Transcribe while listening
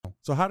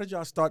So how did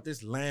y'all start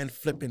this land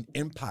flipping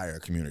empire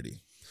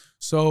community?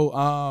 So,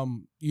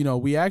 you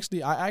know,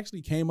 I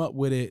actually came up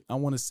with it, I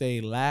want to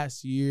say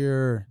last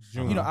year,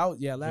 June. you know,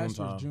 last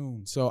year,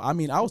 June. So, I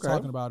mean, I was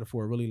talking about it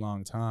for a really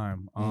long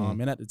time.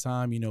 And at the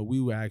time, you know, we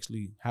were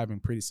actually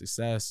having pretty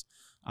success.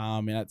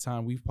 And at the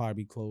time, we've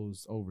probably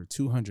closed over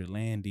 200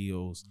 land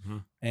deals.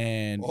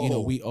 And, you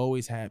know, we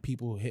always had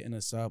people hitting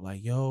us up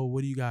like, yo,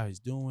 what are you guys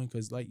doing?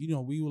 Because, like, you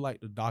know, we would like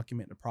to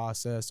document the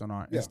process on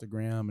our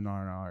Instagram and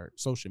on our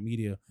social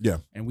media. Yeah.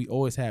 And we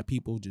always had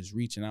people just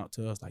reaching out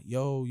to us like,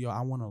 yo,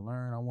 I want to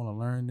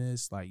learn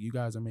this. Like, you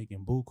guys are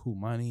making buku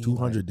money.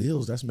 200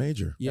 deals, that's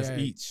major. Yeah,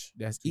 that's each.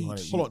 That's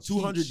each. Hold on,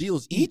 200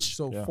 deals each?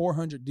 So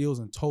 400 deals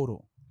in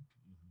total.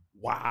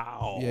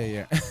 Wow.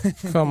 Yeah.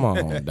 Come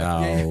on,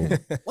 dog. Yeah.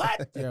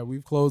 What? Yeah,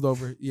 we've closed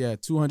over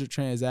 200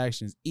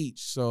 transactions each.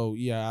 So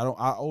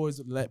I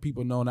always let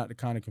people know not to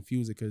kind of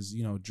confuse it because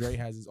you know Dre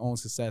has his own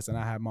success and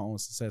I have my own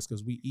success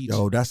because we each.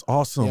 Yo, that's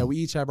awesome. Yeah, we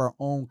each have our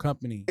own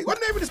company.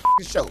 What the name of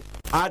this show?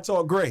 I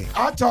Talk Great.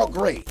 I Talk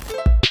Great.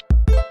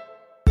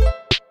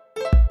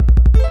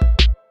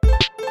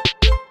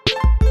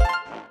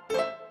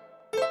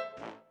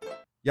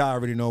 Y'all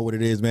already know what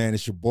it is, man.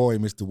 It's your boy,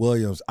 Mr.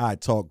 Williams. I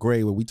Talk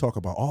Great, where we talk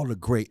about all the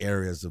great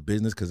areas of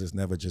business because it's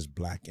never just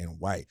black and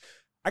white.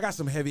 I got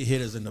some heavy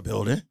hitters in the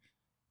building.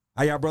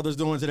 How y'all brothers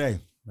doing today?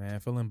 Man,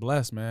 feeling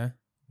blessed, man.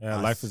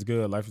 Yeah, life is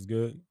good. Life is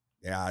good.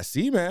 Yeah, I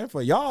see, man.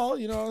 For y'all,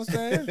 you know what I'm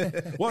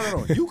saying? Well,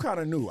 no, you kind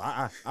of knew.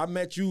 I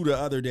met you the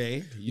other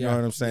day. You know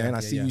what I'm saying? I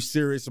see you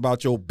serious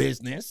about your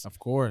business. Of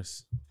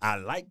course. I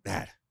like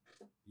that.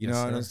 You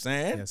know what I'm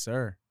saying? Yes,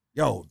 sir.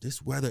 Yo,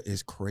 this weather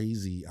is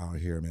crazy out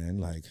here, man.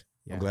 Like,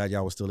 I'm glad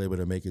y'all was still able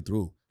to make it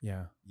through.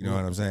 Yeah. You know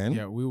what I'm saying?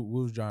 Yeah, we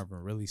was driving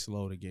really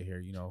slow to get here,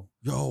 you know.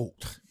 Yo.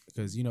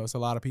 Because, you know, it's a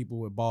lot of people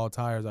with bald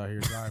tires out here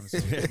driving. So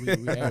we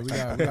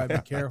gotta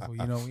be careful,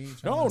 you know. We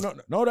ain't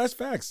No, that's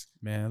facts.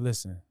 Man,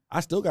 listen.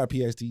 I still got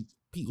PTSD.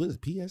 What is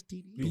it?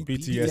 PTSD?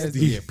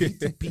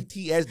 PTSD.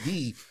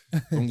 PTSD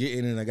from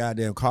getting in a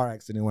goddamn car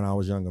accident when I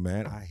was younger,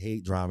 man. I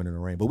hate driving in the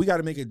rain. But we got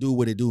to make it do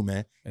what it do,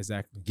 man.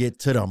 Exactly. Get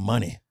to the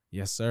money.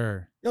 Yes,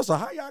 sir. Yo, so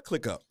how y'all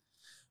click up?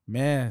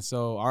 Man,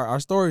 so our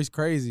story's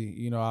crazy.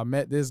 You know, I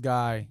met this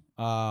guy,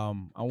 I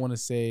want to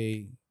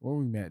say, where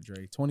we met,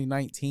 Dre?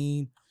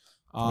 2019.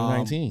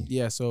 2019.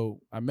 Yeah,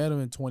 so I met him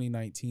in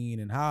 2019,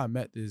 and how I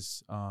met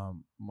this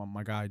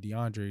my guy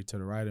DeAndre to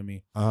the right of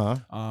me.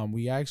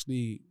 We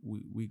actually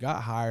we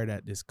got hired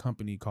at this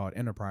company called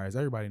Enterprise.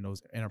 Everybody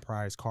knows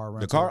Enterprise car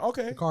rental.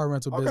 The car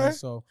rental business.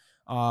 So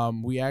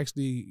we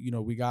actually, you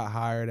know, we got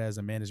hired as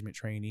a management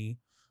trainee.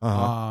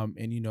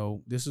 And you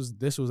know, this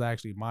was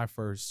actually my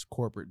first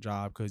corporate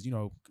job because, you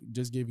know,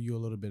 just give you a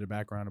little bit of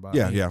background about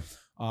me.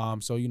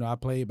 So, you know, I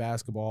played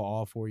basketball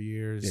all 4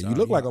 years. Yeah, you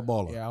look like a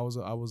baller. Yeah, I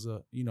was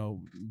a, you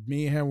know,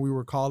 me and him, we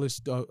were college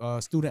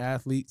student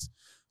athletes.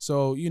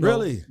 So, you know,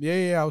 really?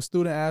 Yeah, I was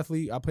student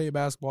athlete. I played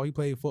basketball. He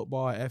played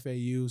football at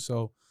FAU.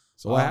 So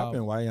what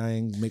happened? Why I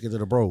ain't make it to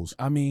the bros?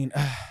 I mean,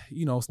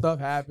 you know, stuff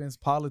happens,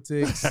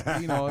 politics,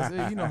 you know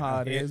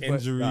how it is.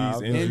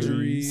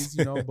 Injuries,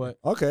 you know, but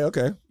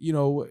okay. You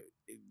know,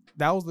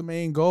 that was the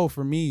main goal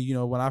for me. You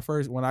know, when I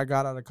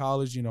got out of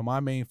college, you know, my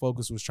main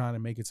focus was trying to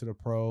make it to the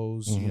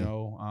pros. You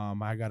know,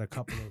 I got a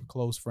couple of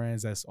close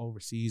friends that's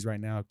overseas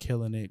right now,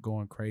 killing it,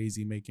 going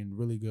crazy, making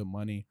really good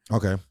money.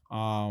 Okay.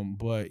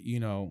 But you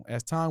know,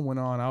 as time went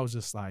on, I was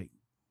just like,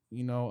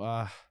 you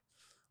know,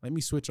 let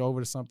me switch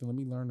over to something. Let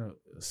me learn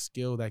a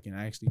skill that can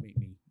actually make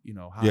me, you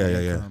know, high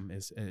income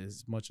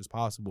as much as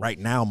possible. Right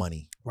now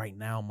money.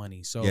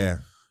 So,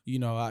 you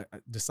know, I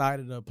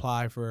decided to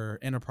apply for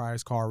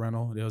Enterprise Car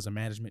Rental. There was a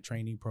management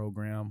training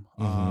program.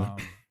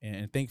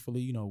 And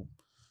thankfully, you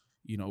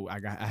know,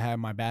 I had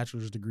my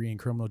bachelor's degree in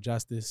criminal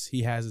justice.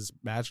 He has his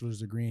bachelor's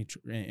degree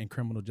in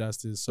criminal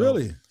justice. So,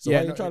 really? So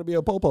why you trying to be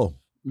a popo?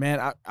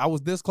 Man, I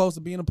was this close to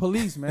being a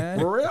police, man.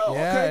 For real?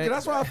 Yeah, okay,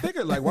 that's why I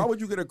figured. Like, why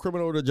would you get a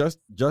criminal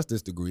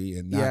justice degry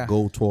and not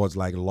go towards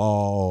like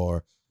law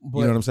or,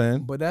 you know what I'm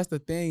saying? But that's the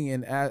thing.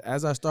 And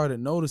as I started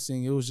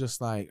noticing, it was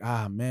just like,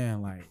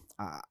 man, like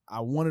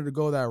I wanted to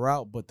go that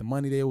route, but the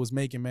money they was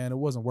making, man, it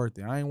wasn't worth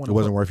it. It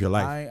wasn't worth your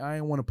life. I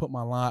ain't want to put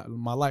my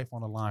life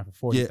on the line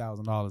for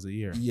 $40,000 a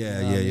year.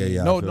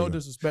 Yeah. No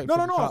disrespect. No,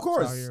 of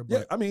course. Here,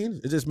 but I mean,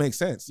 it just makes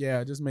sense.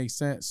 Yeah, it just makes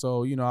sense.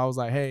 So, you know, I was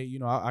like, hey, you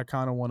know, I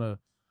kind of want to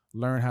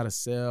learn how to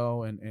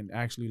sell and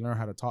actually learn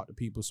how to talk to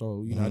people.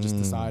 So, you know, I just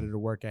decided to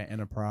work at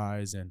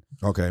Enterprise. And,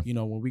 you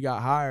know, when we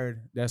got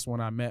hired, that's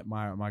when I met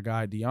my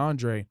guy,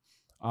 DeAndre.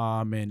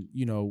 And,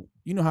 you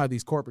know how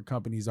these corporate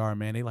companies are,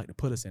 man. They like to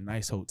put us in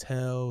nice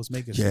hotels,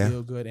 make us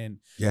feel good. And,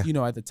 you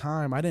know, at the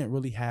time, I didn't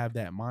really have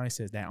that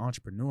mindset, that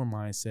entrepreneur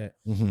mindset.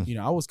 You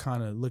know, I was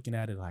kind of looking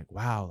at it like,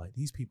 wow, like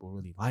these people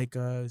really like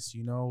us,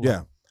 you know?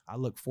 Yeah. I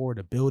look forward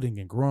to building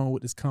and growing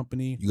with this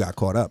company. You got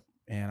caught up.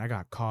 And I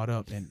got caught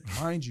up, and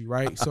mind you,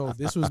 right? So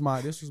this was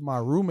my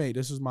roommate.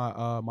 This was my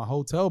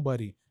hotel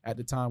buddy at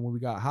the time when we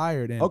got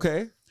hired. And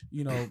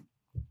you know,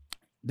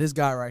 this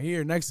guy right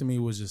here next to me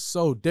was just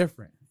so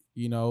different.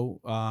 You know,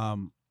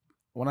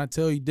 when I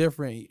tell you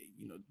different,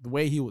 you know, the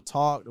way he would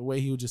talk, the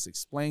way he would just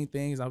explain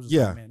things, I was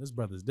just like, man, this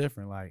brother's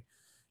different. Like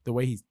the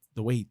way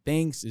he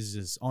thinks is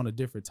just on a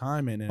different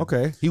time. And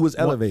okay, he was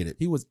elevated.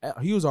 He was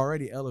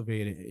already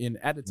elevated. And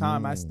at the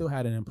time, I still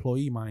had an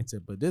employee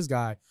mindset. But this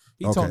guy,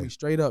 he told me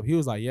straight up, he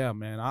was like, yeah,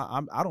 man,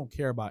 I don't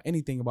care about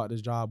anything about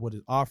this job, what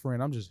it's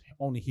offering. I'm just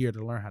only here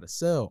to learn how to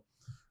sell.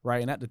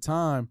 Right. And at the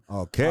time,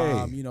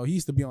 you know, he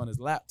used to be on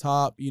his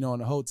laptop, you know, in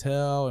the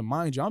hotel. And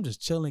mind you, I'm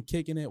just chilling,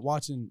 kicking it,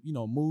 watching, you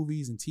know,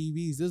 movies and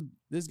TVs.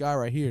 This guy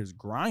right here is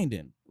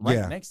grinding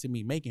next to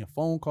me, making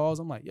phone calls.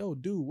 I'm like, yo,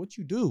 dude, what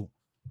you do?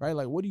 Right?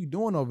 Like, what are you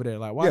doing over there?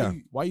 Like,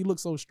 why you look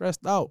so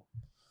stressed out?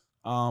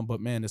 But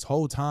man, this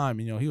whole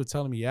time, you know, he was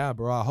telling me, yeah,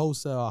 bro, I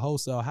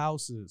wholesale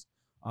houses.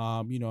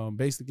 You know, and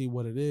basically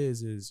what it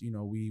is, you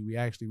know, we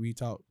actually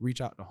reach out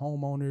to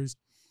homeowners.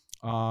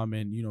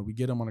 And, you know, we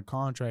get them on a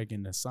contract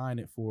and assign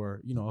it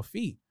for, you know, a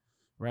fee.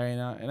 Right.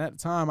 And at the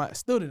time, I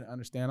still didn't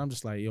understand. I'm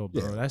just like, yo,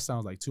 bro, that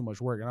sounds like too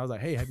much work. And I was like,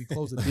 hey, have you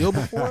closed a deal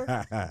before?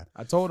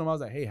 I told him, I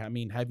was like, hey, I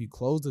mean, have you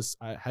closed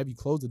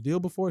a deal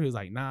before? He was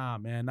like, nah,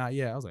 man, not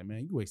yet. I was like,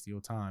 man, you wasted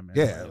your time, man.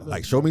 Yeah.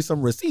 Like show me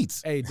some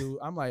receipts. Hey, dude,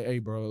 I'm like, hey,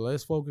 bro,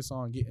 let's focus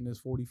on getting this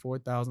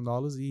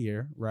 $44,000 a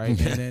year. Right. And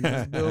then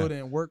just build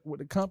and work with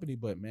the company.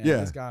 But man,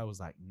 this guy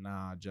was like,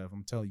 nah, Jeff,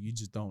 I'm telling you, you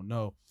just don't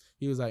know.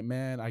 He was like,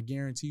 man, I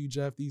guarantee you,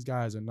 Jeff, these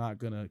guys are not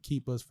going to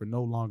keep us for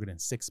no longer than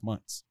 6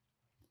 months.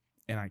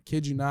 And I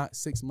kid you not,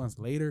 6 months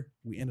later,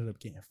 we ended up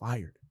getting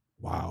fired.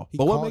 Wow.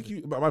 But what made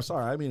you, I'm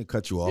sorry, I didn't mean to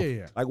cut you off.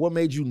 Yeah. Like, what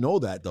made you know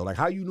that, though? Like,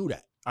 how you knew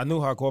that? I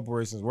knew how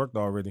corporations worked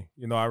already.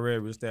 You know, I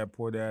read Rich Dad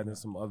Poor Dad and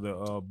some other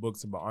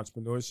books about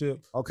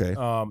entrepreneurship. Okay.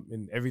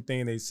 And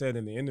everything they said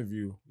in the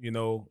interview,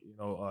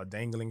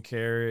 dangling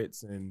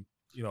carrots and,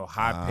 you know,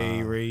 high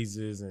pay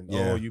raises and,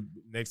 you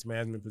next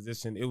management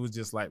position. It was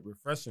just like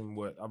refreshing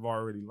what I've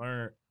already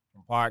learned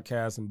from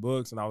podcasts and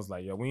books. And I was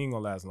like, we ain't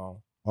gonna last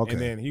long. Okay.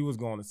 And then he was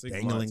going to 6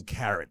 months. Dangling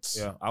carrots.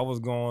 Yeah, I was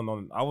going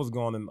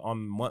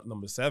on month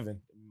number 7.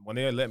 When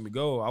they let me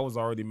go, I was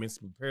already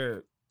mentally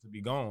prepared to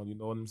be gone. You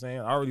know what I'm saying?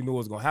 I already knew what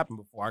was going to happen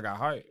before I got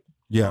hired.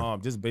 Yeah.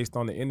 Just based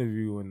on the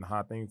interview and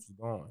how things was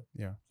going.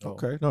 Yeah. So.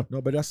 Okay. No,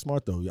 but that's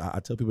smart though.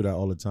 I tell people that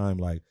all the time.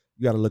 Like,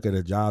 you got to look at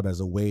a job as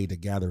a way to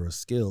gather a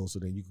skill, so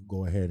then you can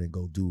go ahead and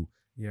go do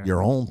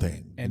your own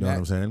thing. You know what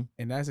I'm saying?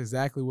 And that's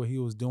exactly what he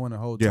was doing the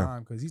whole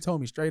time. Because he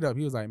told me straight up,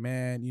 he was like,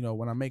 man, you know,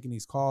 when I'm making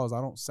these calls,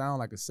 I don't sound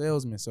like a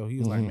salesman. So he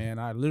was like, man,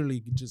 I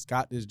literally just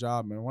got this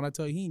job, man. When I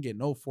tell you, he didn't get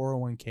no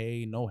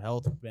 401k, no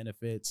health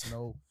benefits,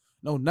 no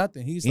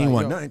nothing. He didn't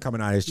want nothing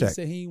coming out of his check. He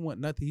said he didn't want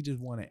nothing. He just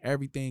wanted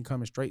everything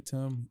coming straight to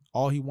him.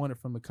 All he wanted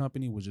from the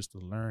company was just to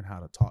learn how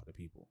to talk to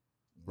people,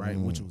 right?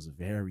 Which was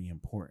very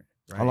important.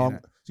 Right? How long?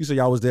 You said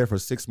y'all was there for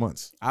 6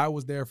 months. I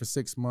was there for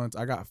 6 months.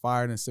 I got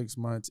fired in 6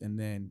 months, and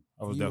then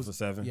I was there for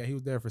 7. Yeah, he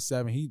was there for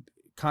 7. He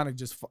kind of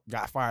just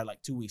got fired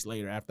like 2 weeks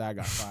later after I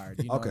got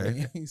fired. You know what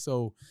I mean?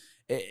 So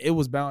it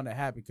was bound to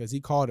happen because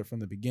he called it from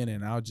the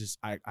beginning.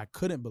 I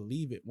couldn't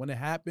believe it when it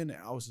happened.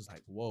 I was just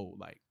like, whoa,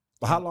 like.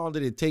 But how long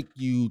did it take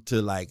you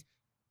to like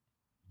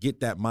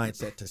get that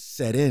mindset to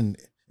set in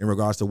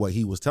regards to what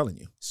he was telling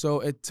you? So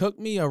it took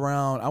me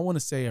around, I want to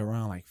say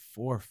around like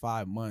 4 or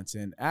 5 months.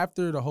 And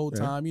after the whole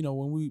time, you know,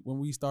 when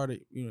we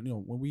started, you know,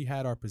 when we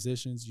had our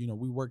positions, you know,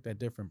 we worked at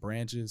different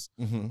branches.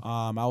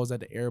 I was at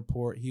the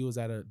airport. He was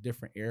at a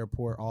different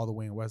airport all the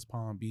way in West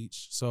Palm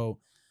Beach. So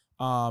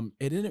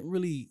it didn't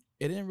really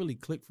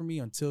click for me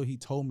until he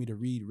told me to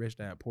read Rich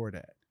Dad Poor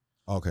Dad.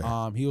 Okay.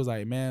 He was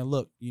like, man,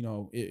 look, you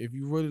know, if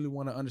you really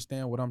want to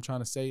understand what I'm trying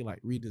to say, like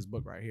read this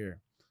book right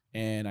here.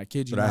 And I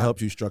kid you not. But that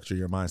helped you structure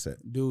your mindset.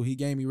 Dude, he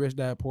gave me Rich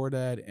Dad Poor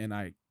Dad, and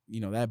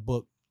that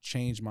book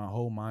changed my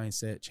whole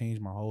mindset,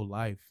 changed my whole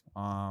life.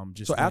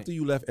 So after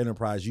you left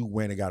Enterprise, you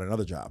went and got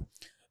another job.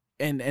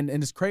 And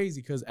it's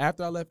crazy because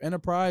after I left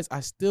Enterprise, I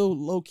still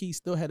low-key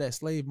still had that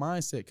slave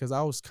mindset because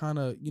I was kind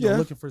of, you know,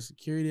 looking for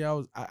security.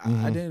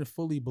 I didn't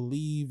fully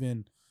believe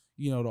in,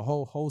 you know, the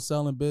whole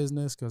wholesaling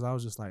business because I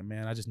was just like,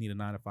 man, I just need a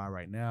 9-to-5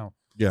 right now.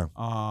 Yeah.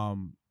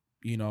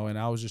 You know, and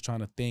I was just trying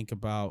to think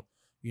about,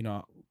 you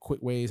know, quick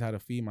ways how to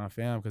feed my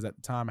family because at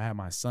the time I had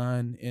my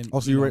son. And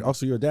also,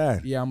 you're a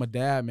dad. Yeah, I'm a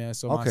dad, man.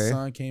 So my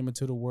son came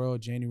into the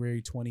world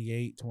January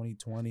 28,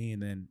 2020,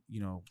 and then, you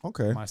know,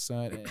 my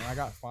son, and I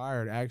got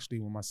fired actually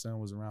when my son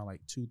was around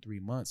like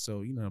 2-3 months.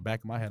 So, you know, in the back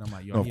of my head, I'm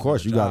like, yo, of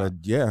course you gotta,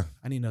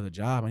 I need another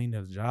job.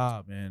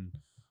 And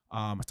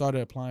I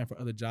started applying for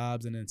other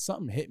jobs, and then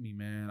something hit me,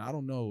 man. I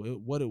don't know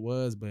what it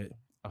was, but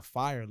a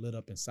fire lit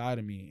up inside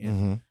of me,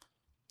 and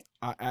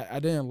I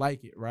didn't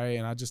like it, right?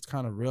 And I just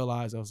kind of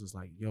realized, I was just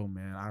like, yo,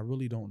 man, I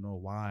really don't know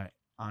why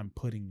I'm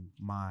putting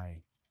my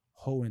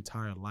whole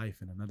entire life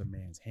in another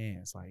man's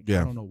hands. Like,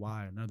 I don't know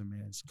why another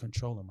man's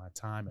controlling my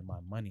time and my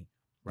money,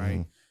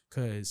 right?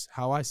 Because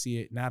how I see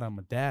it now that I'm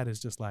a dad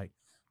is just like,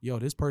 yo,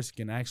 this person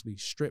can actually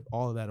strip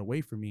all of that away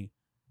from me.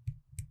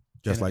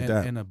 Just like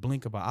that. In a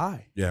blink of an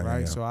eye. Yeah. Right.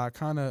 Yeah. So I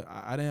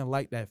didn't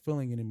like that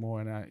feeling anymore.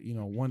 And you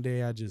know, one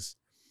day I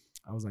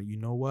was like, you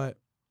know what?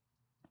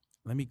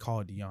 Let me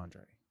call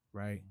DeAndre.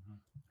 Right.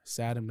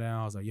 Sat him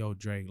down. I was like, yo,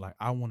 Dre, like,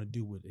 I want to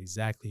do what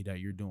exactly that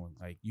you're doing.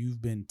 Like,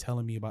 you've been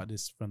telling me about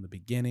this from the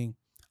beginning.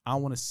 I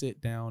want to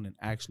sit down and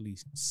actually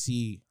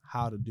see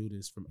how to do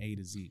this from A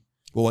to Z.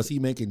 Well, was he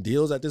making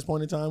deals at this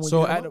point in time?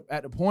 So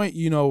at the point,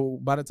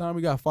 by the time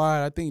we got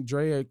fired, I think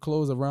Dre had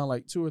closed around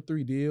like 2 or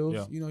 3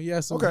 deals. Yeah. He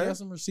had some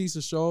receipts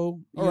to show.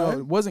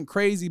 It wasn't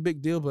crazy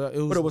big deal, but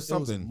it was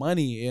something. It was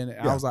money. And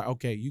I was like,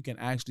 okay, you can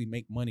actually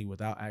make money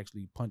without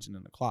actually punching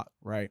in the clock,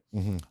 right?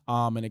 Mm-hmm.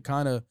 And it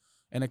kind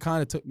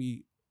of took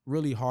me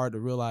really hard to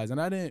realize.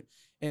 And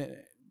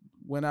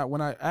when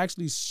I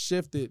actually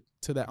shifted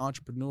to that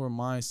entrepreneur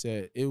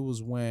mindset, it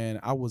was when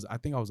I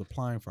think I was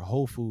applying for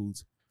Whole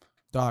Foods.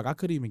 Dog, I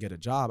couldn't even get a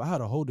job. I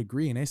had a whole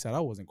degree, and they said I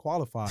wasn't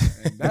qualified.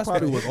 And that's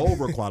probably was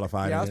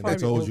overqualified. Yeah, and they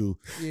told you,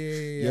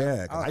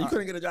 yeah. You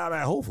couldn't get a job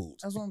at Whole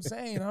Foods. That's what I'm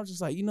saying. I was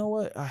just like, you know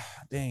what?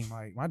 Dang,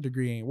 like my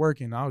degree ain't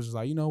working. I was just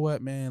like, you know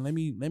what, man? Let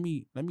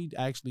me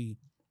actually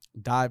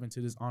dive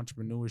into this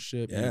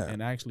entrepreneurship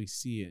and actually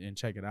see it and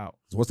check it out.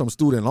 So what's some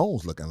student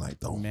loans looking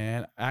like though?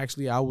 Man,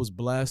 actually I was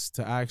blessed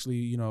to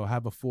actually,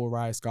 have a full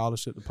ride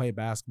scholarship to play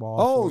basketball.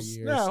 Oh,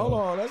 snap. So, hold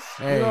on. Let's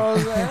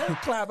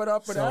clap it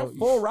up for that.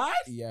 Full ride?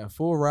 Yeah,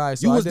 full ride.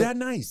 So you was that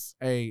nice.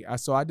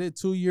 So I did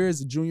 2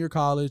 years of junior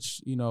college,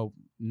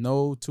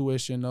 no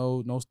tuition,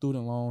 no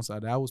student loans.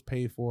 That was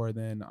paid for.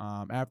 Then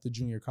after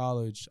junior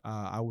college,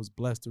 I was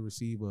blessed to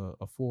receive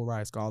a full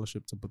ride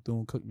scholarship to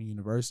Bethune-Cookman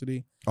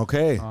University.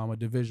 Okay. A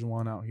Division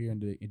I out here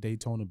in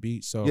Daytona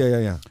Beach. So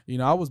yeah.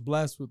 I was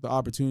blessed with the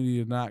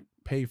opportunity to not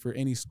pay for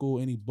any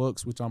school, any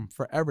books, which I'm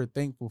forever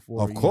thankful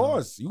for. Of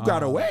course, you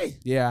got away.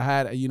 Yeah, I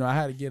had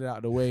to get it out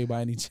of the way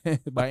by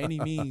any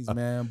means,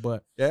 man.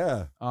 But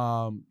yeah,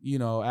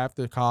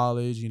 after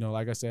college,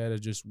 like I said, I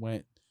just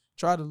went.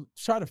 Try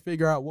to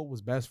figure out what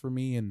was best for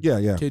me, and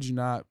kid you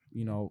not,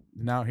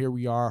 now here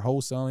we are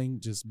wholesaling.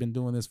 Just been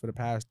doing this for the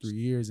past 3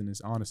 years, and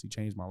it's honestly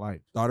changed my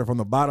life. Started from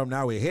the bottom,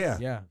 now we're here.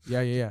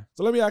 Yeah.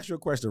 So let me ask you a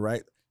question,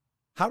 right?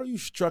 How do you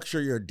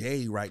structure your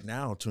day right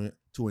now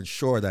to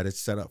ensure that it's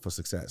set up for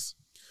success?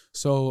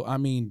 So I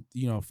mean,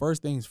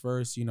 first things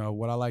first.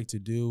 What I like to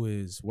do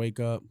is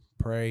wake up,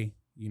 pray.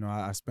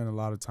 I spend a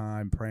lot of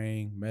time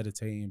praying,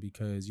 meditating,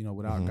 because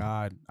without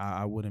God,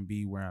 I wouldn't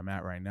be where I'm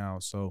at right now.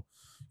 So.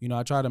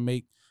 I try to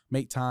make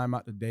time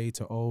out the day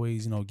to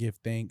always, give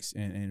thanks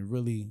and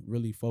really,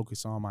 really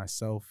focus on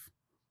myself,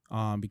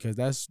 because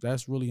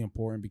that's really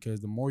important,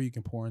 because the more you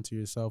can pour into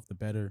yourself, the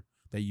better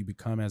that you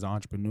become as an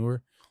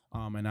entrepreneur.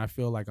 And I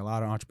feel like a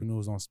lot of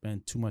entrepreneurs don't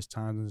spend too much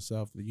time on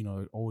themselves,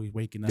 always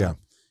waking up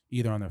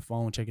either on their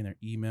phone, checking their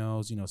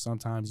emails.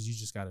 Sometimes you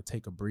just got to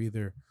take a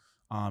breather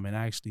and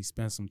actually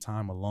spend some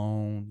time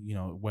alone,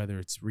 whether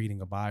it's reading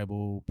a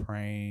Bible,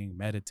 praying,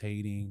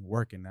 meditating,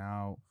 working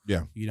out.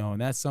 Yeah. And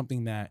that's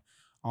something that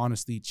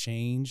honestly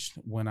changed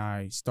when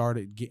I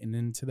started getting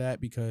into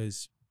that,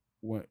 because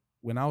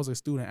when I was a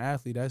student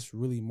athlete, that's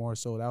really more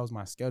so, that was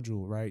my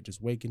schedule, right?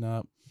 Just waking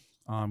up,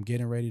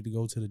 getting ready to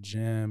go to the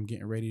gym,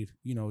 getting ready,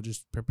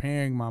 just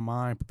preparing my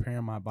mind,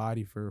 preparing my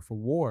body for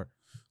war.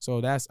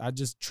 So I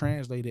just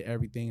translated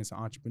everything into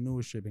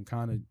entrepreneurship and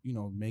kind of,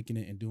 making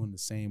it and doing the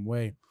same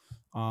way.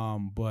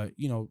 But,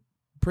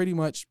 pretty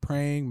much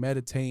praying,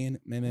 meditating,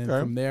 and then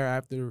from there,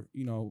 after,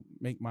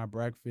 make my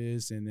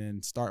breakfast and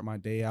then start my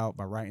day out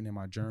by writing in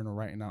my journal,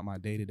 writing out my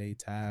day-to-day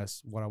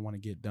tasks, what I want to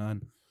get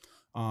done.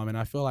 And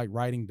I feel like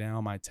writing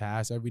down my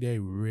tasks every day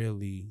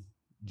really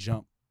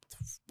jumped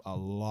a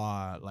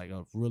lot, like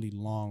a really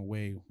long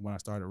way when I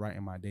started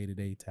writing my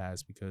day-to-day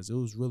tasks, because it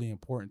was really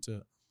important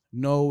to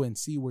know and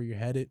see where you're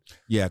headed.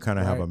 Yeah, kind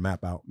of have a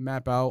map out.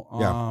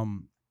 Yeah.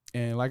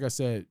 And like I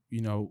said,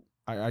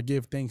 I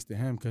give thanks to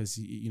him, because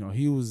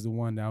he was the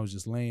one that was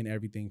just laying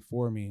everything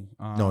for me.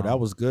 No, that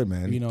was good,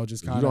 man.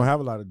 Just kind of. You don't have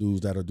a lot of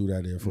dudes that'll do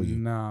that there for you.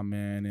 Nah,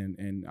 man.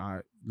 And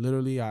I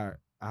literally I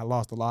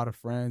lost a lot of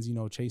friends,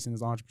 chasing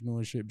this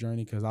entrepreneurship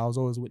journey, because I was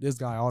always with this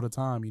guy all the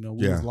time. We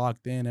was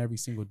locked in every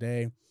single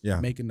day,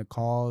 making the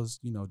calls,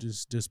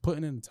 just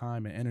putting in the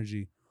time and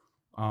energy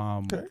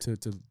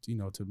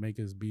to make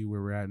us be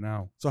where we're at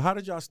now. So how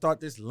did y'all start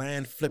this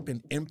land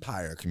flipping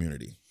empire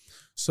community?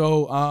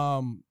 So,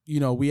 I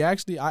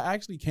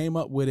actually came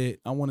up with it,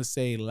 I want to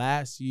say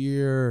last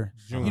year,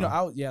 June.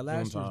 Last year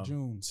was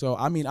June. So,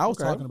 I mean, I was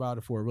talking about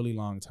it for a really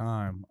long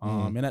time.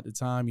 And at the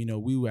time,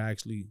 we were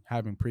actually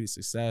having pretty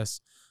success.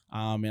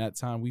 And at the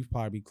time, we've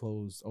probably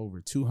closed over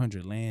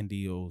 200 land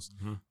deals.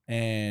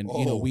 And,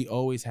 we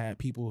always had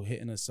people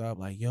hitting us up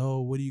like, yo,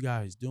 what are you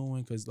guys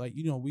doing? Because,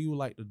 we would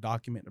like to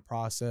document the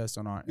process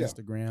on our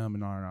Instagram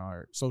and on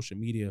our social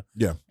media.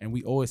 Yeah. And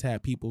we always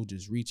had people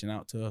just reaching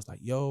out to us like,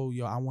 yo,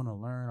 I want to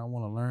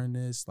learn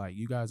this. Like,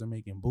 you guys are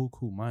making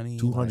buku money.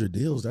 200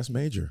 deals, that's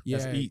major. Yeah,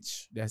 that's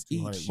each. That's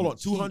each. Hold on,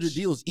 200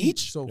 deals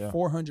each? So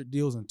 400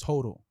 deals in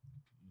total.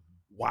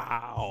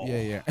 Wow.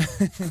 Yeah.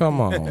 Come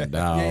on,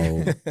 dog.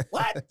 Yeah.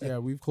 What? Yeah,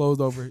 we've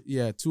closed over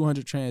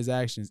 200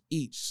 transactions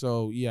each.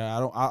 So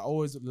I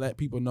always let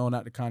people know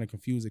not to kind of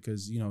confuse it,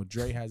 because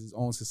Dre has his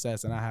own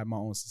success and I have my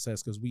own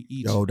success, because we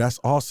each. Yo, that's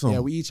awesome. Yeah,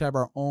 we each have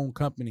our own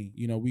company.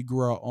 We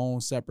grew our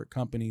own separate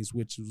companies,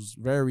 which was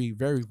very,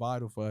 very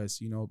vital for us.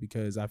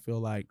 Because I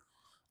feel like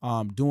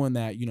doing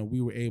that,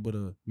 we were able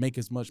to make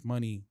as much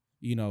money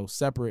you know,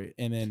 separate.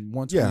 And then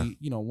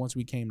once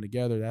we came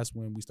together, that's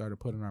when we started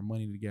putting our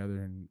money together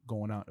and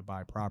going out to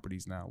buy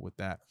properties now with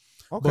that.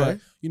 Okay. But,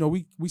 you know,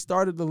 we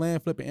started the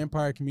Land Flipping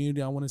Empire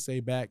community, I want to say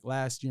back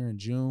last year in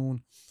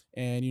June.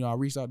 And, you know, I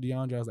reached out to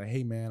DeAndre. I was like,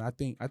 hey man, I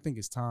think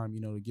it's time,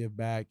 you know, to give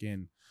back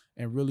and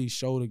really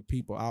show the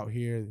people out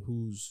here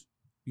who's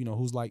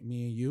like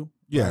me and you,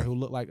 right, who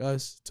look like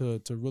us, to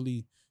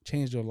really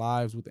change their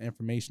lives with the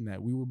information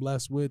that we were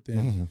blessed with,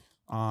 and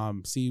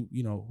see,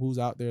 you know, who's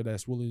out there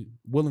that's really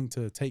willing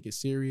to take it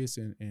serious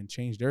and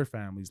change their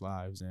families'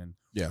 lives. And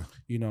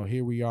you know,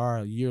 here we are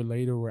a year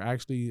later. We're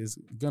actually, it's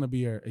gonna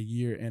be a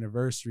year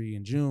anniversary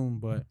in June,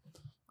 but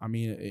I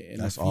mean,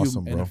 in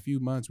a few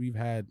months, we've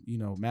had, you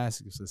know,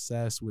 massive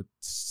success with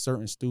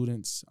certain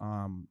students.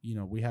 You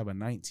know, we have a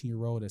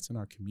 19-year-old that's in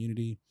our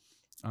community.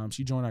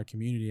 She joined our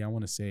community, I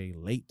want to say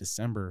late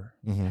December,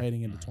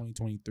 heading into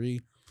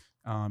 2023.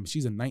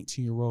 She's a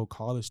 19-year-old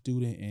college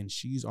student, and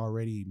she's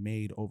already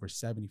made over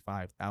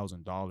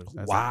 $75,000.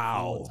 That's a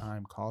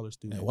full-time college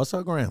student. And what's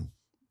her gram?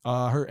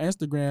 Her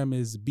Instagram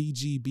is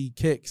BGB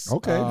Kicks.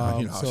 Okay.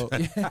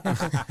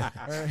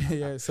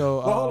 So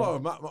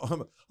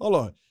hold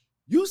on.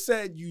 You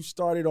said you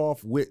started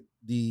off with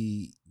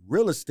the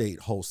real estate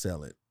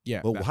wholesaling.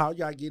 Yeah. But how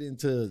y'all get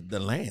into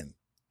the land?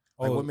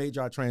 Like, what made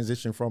y'all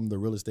transition from the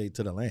real estate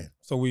to the land?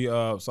 So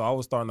so I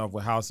was starting off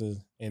with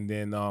houses, and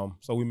then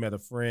so we met a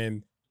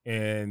friend,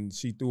 and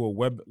she threw a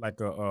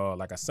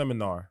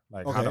seminar,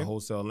 how to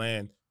wholesale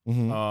land.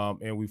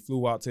 And we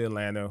flew out to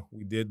Atlanta.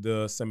 We did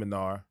the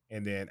seminar,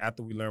 and then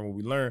after we learned what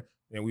we learned,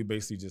 then we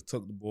basically just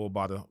took the bull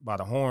by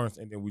the horns,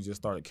 and then we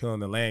just started killing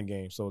the land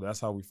game. So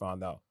that's how we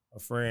found out. A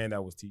friend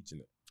that was teaching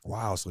it.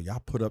 Wow. So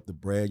y'all put up the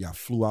bread. Y'all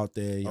flew out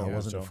there. Y'all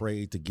wasn't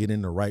afraid to get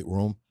in the right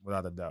room.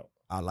 Without a doubt.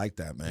 I like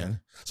that, man. Yeah.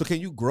 So can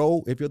you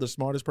grow if you're the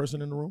smartest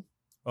person in the room?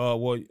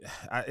 Well,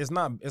 it's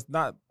not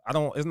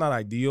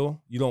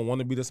ideal. You don't want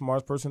to be the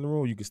smartest person in the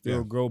room. You can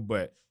still grow,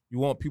 but you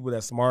want people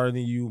that's smarter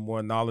than you,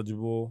 more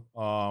knowledgeable,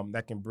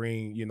 that can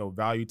bring, you know,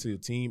 value to the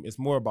team. It's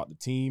more about the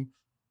team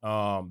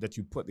that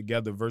you put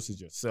together versus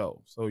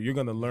yourself. So you're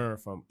gonna learn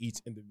from each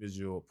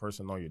individual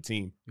person on your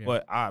team. Yeah.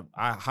 But I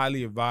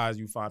highly advise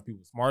you find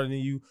people smarter than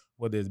you,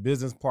 whether it's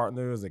business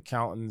partners,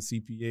 accountants,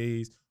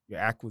 CPAs, your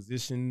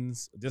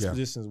acquisitions,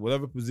 dispositions,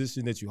 whatever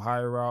position that you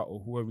hire out or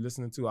whoever you're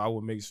listening to, I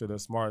will make sure they're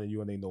smarter than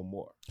you and they know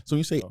more. So when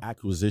you say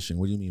acquisition,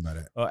 what do you mean by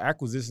that?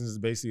 Acquisitions is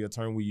basically a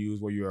term we use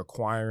where you're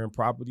acquiring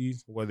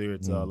properties, whether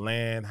it's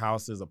land,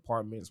 houses,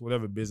 apartments,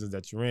 whatever business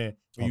that you're in.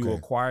 When you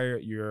acquire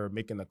it, you're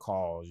making the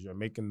calls, you're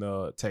making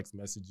the text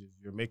messages,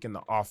 you're making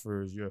the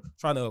offers, you're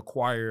trying to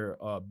acquire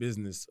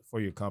business for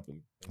your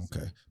company.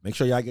 Okay. Make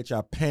sure y'all get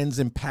your pens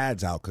and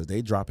pads out because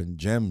they dropping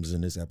gems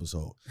in this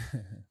episode.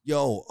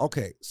 Yo,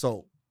 okay,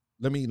 so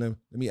let me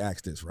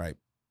ask this, right?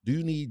 Do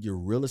you need your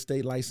real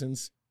estate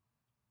license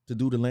to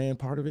do the land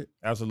part of it?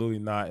 Absolutely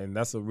not, and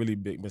that's a really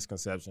big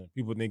misconception.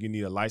 People think you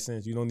need a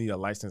license. You don't need a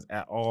license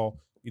at all.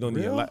 You don't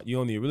need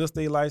a real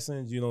estate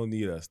license. You don't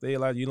need a state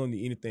license. You don't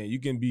need anything. You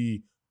can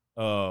be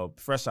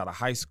fresh out of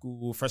high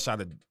school, fresh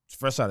out of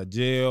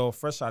jail,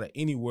 fresh out of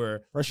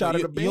anywhere. Fresh out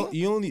of the bank.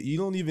 You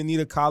don't even need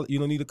a college. You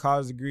don't need a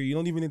college degree. You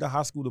don't even need a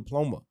high school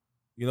diploma.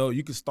 You know,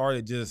 you can start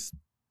it just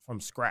from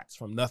scratch,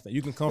 from nothing.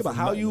 You can come from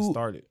nothing and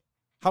start it.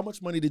 How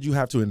much money did you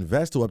have to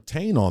invest to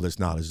obtain all this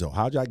knowledge, though?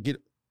 How'd y'all get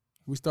it?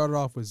 We started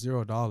off with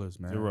 $0,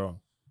 man. $0.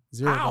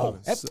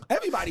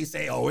 Everybody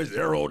say, "Oh, it's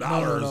 $0."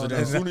 No. And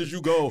as soon as you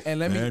go,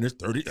 and it's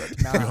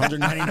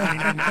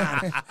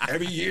 $399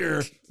 every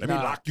year. Let me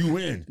lock you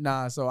in.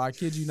 So I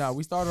kid you not.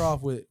 We started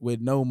off with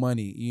no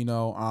money, you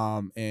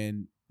know,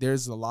 and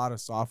there's a lot of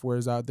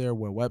softwares out there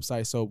with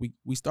websites. So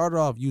we started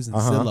off using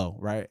Zillow,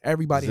 right?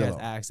 Everybody has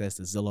access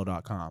to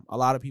Zillow.com. A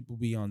lot of people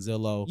be on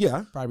Zillow,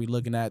 probably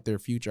looking at their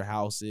future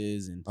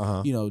houses and,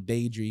 you know,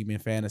 daydreaming,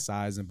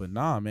 fantasizing. But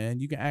nah, man,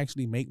 you can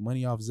actually make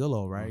money off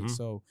Zillow, right?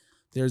 So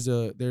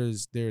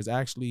there's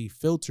actually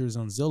filters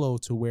on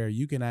Zillow to where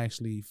you can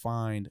actually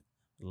find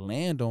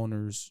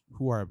landowners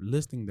who are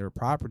listing their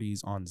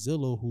properties on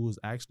Zillow who is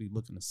actually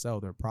looking to sell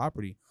their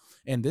property.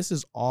 And this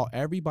is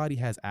everybody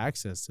has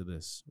access to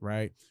this,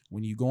 right?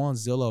 When you go on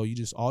Zillow,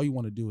 all you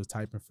want to do is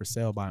type in for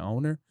sale by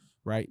owner,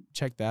 right?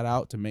 Check that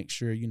out to make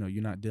sure, you know,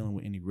 you're not dealing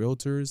with any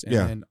realtors. And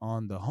then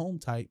on the home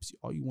types,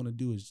 all you want to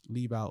do is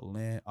leave out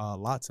land,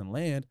 lots and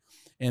land.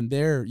 And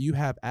there you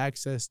have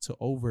access to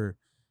over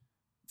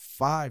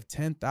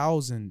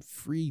 5,000-10,000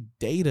 free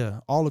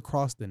data all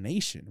across the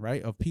nation,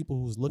 right? Of people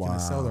who's looking to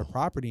sell their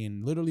property,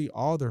 and literally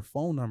all their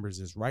phone numbers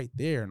is right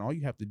there. And all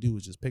you have to do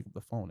is just pick up the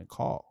phone and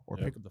call, or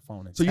pick up the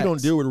phone and text. You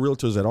don't deal with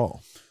realtors at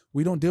all?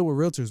 We don't deal with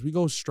realtors. We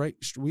go straight.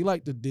 We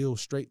like to deal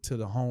straight to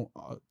the home,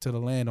 to the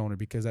landowner,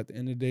 because at the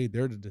end of the day,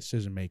 they're the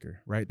decision maker,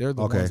 right? They're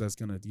the ones that's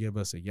going to give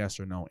us a yes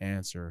or no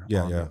answer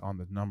on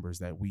the numbers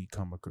that we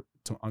come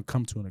to an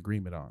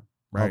agreement on,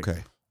 right?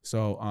 Okay.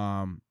 So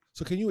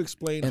can you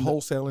explain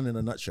wholesaling in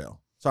a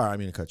nutshell? Sorry, I didn't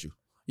mean to cut you.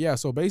 Yeah,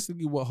 so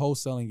basically what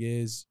wholesaling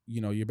is,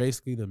 you know, you're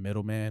basically the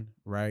middleman,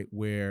 right?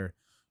 Where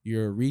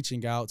you're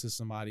reaching out to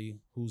somebody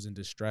who's in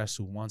distress,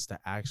 who wants to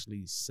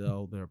actually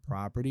sell their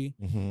property.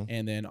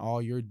 And then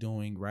all you're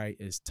doing, right,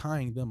 is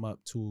tying them up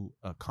to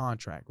a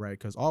contract, right?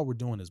 Because all we're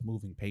doing is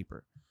moving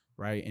paper,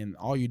 right? And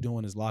all you're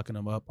doing is locking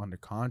them up under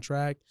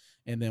contract.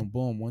 And then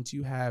boom, once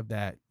you have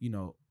that,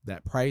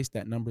 that price,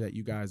 that number that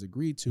you guys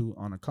agreed to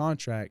on a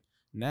contract,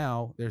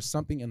 now there's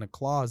something in a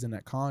clause in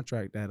that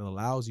contract that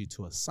allows you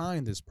to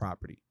assign this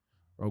property.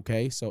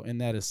 Okay, so in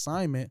that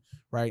assignment,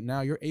 right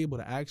now, you're able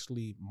to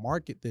actually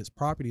market this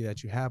property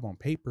that you have on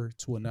paper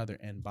to another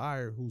end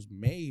buyer who's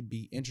may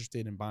be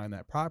interested in buying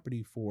that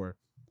property for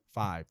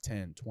 $5,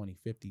 $10, $20,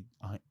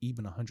 $50,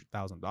 even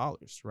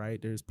 $100,000, right?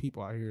 There's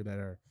people out here that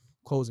are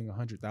closing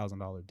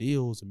 $100,000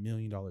 deals, $1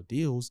 million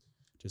deals,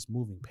 just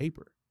moving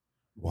paper.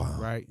 Wow.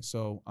 Right.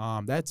 So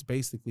that's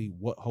basically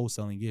what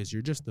wholesaling is.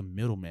 You're just the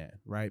middleman,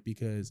 right?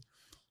 Because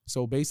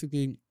so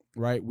basically,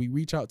 right, we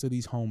reach out to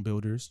these home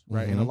builders,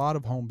 right? And a lot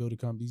of home building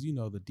companies,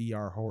 the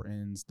DR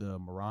Hortons, the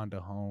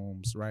Miranda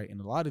Homes, right? And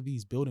a lot of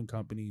these building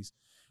companies,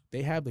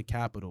 they have the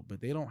capital,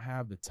 but they don't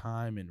have the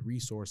time and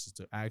resources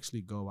to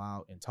actually go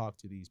out and talk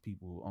to these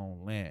people who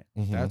own land.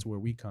 That's where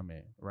we come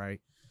in, right?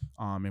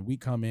 And we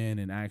come in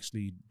and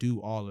actually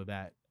do all of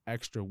that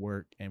extra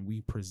work, and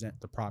we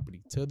present the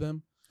property to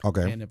them.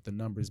 Okay. And if the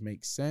numbers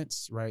make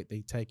sense, right,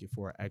 they take it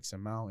for an X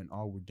amount, and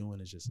all we're doing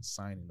is just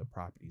assigning the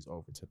properties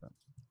over to them.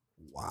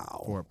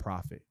 Wow. For a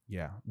profit.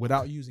 Yeah.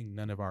 Without using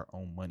none of our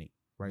own money,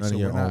 right? None of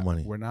your own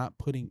money. We're not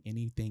putting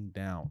anything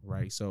down,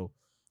 right? So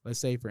let's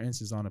say, for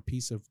instance, on a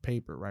piece of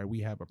paper, right,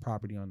 we have a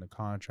property on the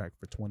contract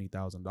for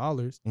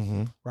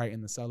 $20,000, right?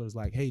 And the seller's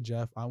like, hey,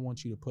 Jeff, I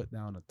want you to put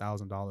down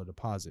 $1,000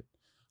 deposit.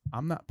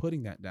 I'm not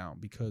putting that down,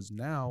 because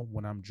now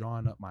when I'm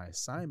drawing up my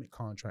assignment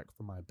contract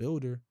for my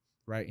builder,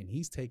 right, and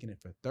he's taking it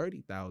for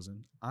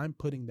 $30,000, I'm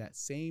putting that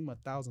same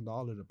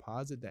 $1,000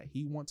 deposit that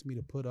he wants me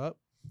to put up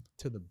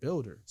to the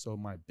builder. So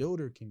my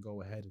builder can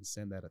go ahead and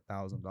send that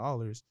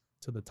 $1,000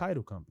 to the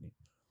title company,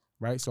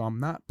 right? So I'm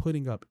not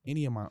putting up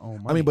any of my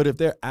own money. I mean, but if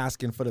they're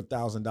asking for the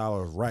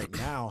 $1,000 right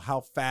now,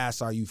 how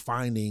fast are you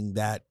finding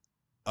that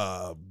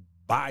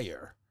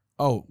buyer?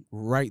 Oh,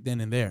 right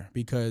then and there,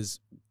 because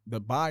the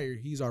buyer,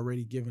 he's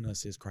already given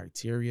us his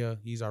criteria.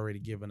 He's already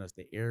given us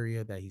the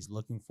area that he's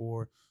looking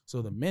for.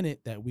 So the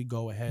minute that we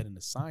go ahead and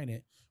assign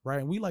it, right,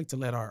 and we like to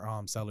let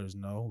our sellers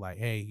know, like,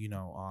 hey,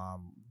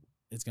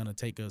 it's going to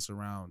take us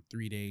around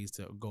 3 days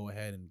to go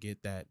ahead and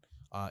get that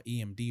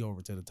EMD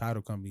over to the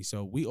title company.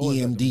 So we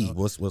always EMD,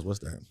 what's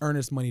that?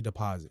 Earnest money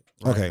deposit.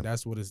 Right? Okay,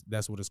 that's what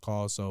it's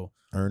called. So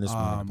earnest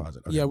money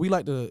deposit. Okay. Yeah, we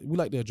like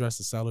to address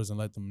the sellers and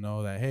let them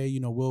know that, hey,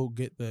 we'll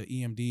get the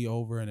EMD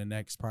over in the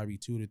next probably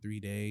 2 to 3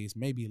 days,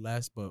 maybe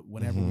less. But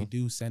whenever we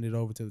do send it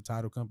over to the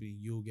title company,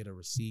 you'll get a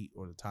receipt,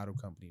 or the title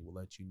company will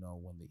let you know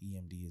when the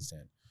EMD is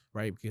in.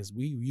 Right, because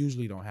we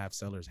usually don't have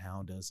sellers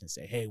hound us and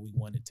say, hey, we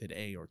want it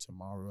today or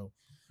tomorrow.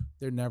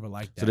 They're never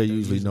like that. So they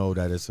usually know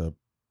that it's a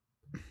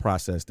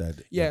process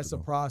that. Yeah, it's a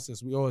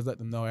process. We always let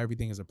them know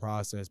everything is a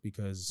process,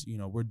 because,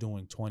 we're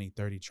doing 20,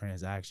 30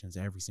 transactions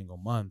every single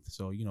month.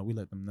 So, we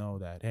let them know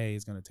that, hey,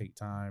 it's going to take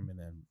time. And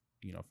then,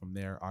 from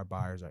there, our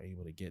buyers are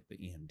able to get the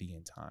EMD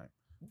in time.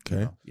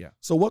 Okay. Yeah.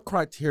 So what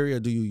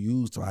criteria do you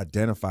use to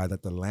identify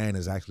that the land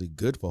is actually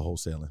good for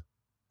wholesaling?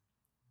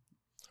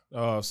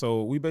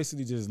 So we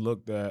basically just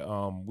look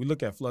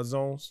at flood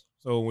zones.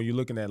 So when you're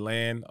looking at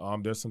land,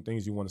 there's some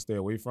things you want to stay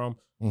away from.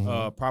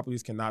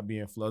 Properties cannot be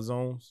in flood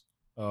zones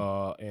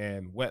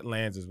and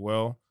wetlands as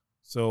well.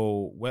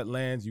 So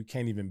wetlands, you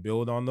can't even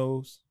build on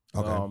those.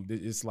 Okay.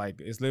 It's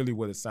literally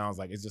what it sounds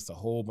like. It's just a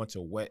whole bunch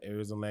of wet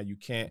areas of land. You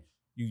can't,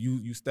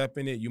 you step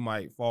in it, you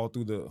might fall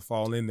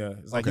in there.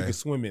 It's like you can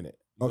swim in it.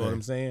 You know what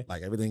I'm saying?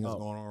 Like everything is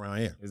going on around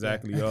here.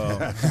 Exactly.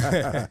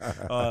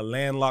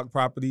 Landlocked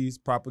properties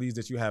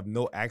that you have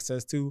no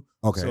access to.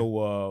 Okay.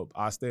 So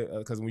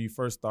because when you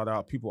first start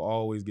out, people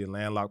always get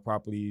landlocked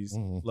properties,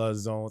 flood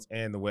zones,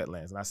 and the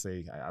wetlands. And I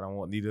say, I don't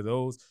want neither of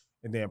those.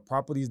 And then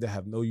properties that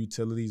have no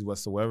utilities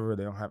whatsoever.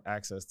 They don't have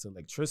access to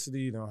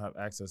electricity. They don't have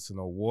access to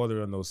no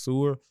water or no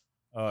sewer.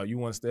 You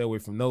want to stay away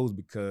from those,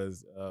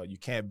 because you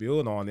can't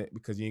build on it,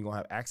 because you ain't gonna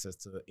have access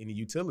to any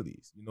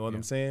utilities. You know what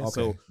I'm saying?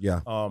 Okay.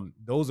 So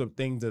those are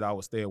things that I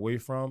would stay away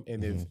from.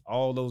 And if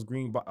all those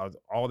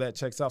all that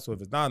checks out, so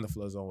if it's not in the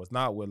flood zone, it's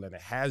not wetland,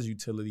 it has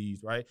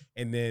utilities, right?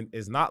 And then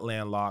it's not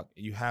landlocked,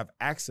 you have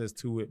access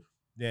to it,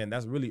 then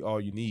that's really all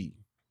you need.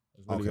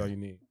 That's really all you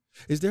need.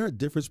 Is there a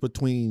difference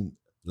between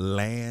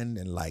land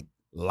and like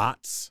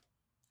lots?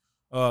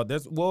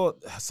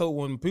 So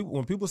when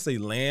people say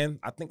land,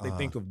 I think they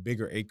think of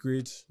bigger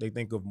acreage. They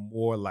think of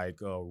more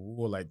like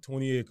rural, like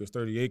 20 acres,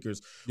 30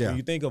 acres. Yeah. When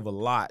you think of a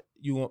lot,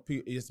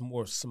 it's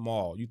more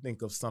small. You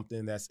think of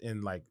something that's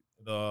in like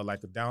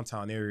a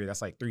downtown area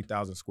that's like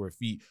 3,000 square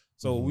feet.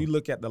 So we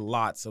look at the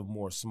lots of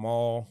more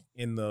small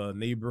in the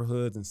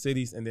neighborhoods and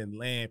cities, and then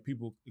land,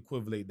 people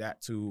equivalent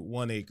that to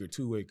 1 acre,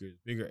 2 acres,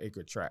 bigger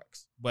acre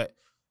tracts. But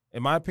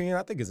in my opinion,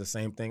 I think it's the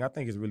same thing. I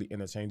think it's really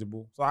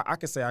interchangeable. So I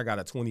could say I got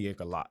a 20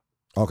 acre lot.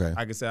 Okay.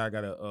 I could say I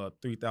got a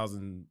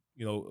 3,000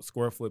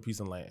 square foot piece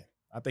of land.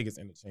 I think it's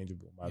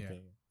interchangeable in my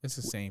opinion. It's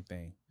the same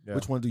thing. Yeah.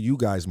 Which one do you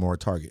guys more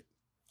target?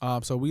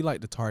 So we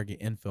like to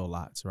target infill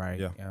lots, right?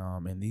 Yeah.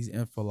 And these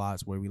infill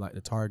lots where we like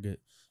to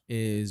target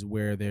is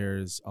where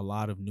there's a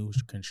lot of new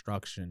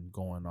construction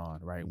going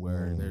on, right?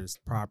 Where there's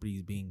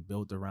properties being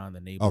built around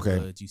the neighborhoods.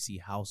 Okay. You see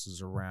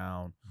houses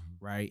around,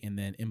 right? And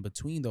then in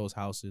between those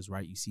houses,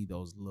 right, you see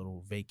those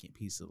little vacant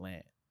pieces of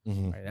land.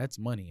 Right, that's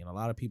money, and a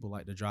lot of people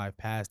like to drive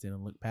past it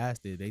and look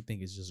past it. They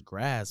think it's just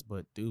grass,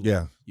 but dude,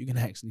 you can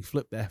actually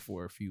flip that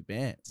for a few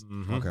bands.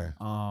 Okay.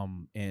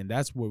 And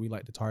that's where we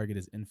like to target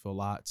is infill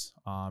lots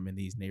in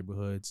these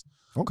neighborhoods.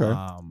 Okay.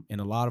 And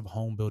a lot of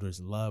home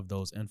builders love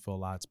those infill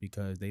lots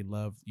because they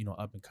love, you know,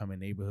 up and coming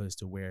neighborhoods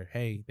to where,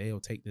 hey, they'll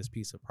take this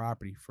piece of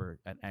property for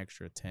an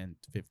extra 10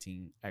 to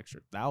 15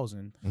 extra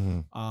thousand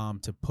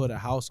to put a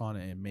house on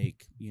it and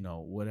make, you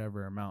know,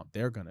 whatever amount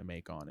they're gonna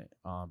make on it.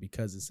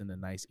 Because it's in a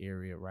nice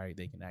area, right?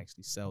 They can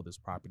actually sell this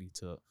property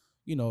to,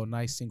 you know, a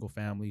nice single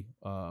family,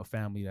 a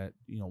family that,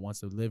 you know, wants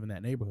to live in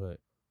that neighborhood.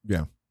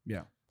 Yeah.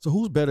 Yeah. So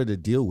who's better to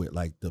deal with,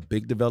 like the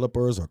big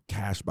developers or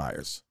cash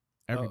buyers?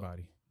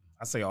 Everybody.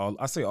 I say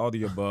all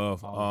the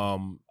above.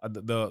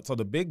 So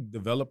the big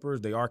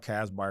developers, they are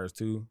cash buyers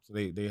too. So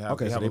they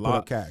have a lot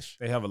of cash.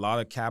 They have a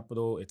lot of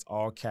capital. It's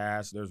all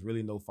cash. There's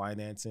really no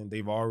financing.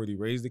 They've already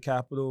raised the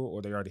capital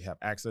or they already have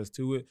access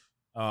to it.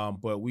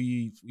 But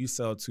we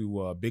sell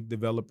to big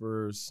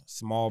developers,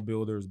 small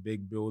builders,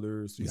 big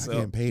builders. You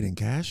getting paid in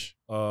cash?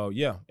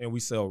 Yeah, and we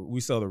sell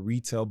to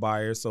retail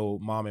buyers. So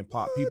mom and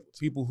pop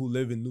people who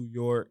live in New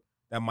York.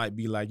 That might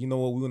be like, you know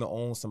what, we're going to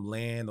own some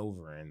land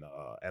over in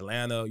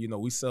Atlanta. You know,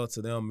 we sell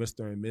to them,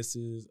 Mr. and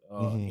Mrs.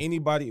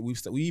 Anybody,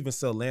 we even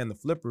sell land to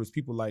flippers,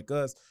 people like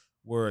us,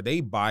 where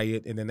they buy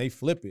it and then they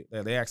flip it.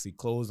 They actually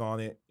close on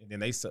it, and then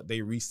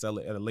they resell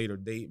it at a later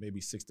date, maybe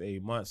 6 to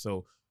 8 months.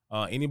 So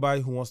anybody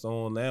who wants to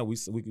own land,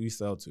 we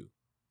sell to.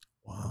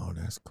 Wow,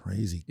 that's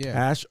crazy. Yeah.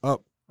 Cash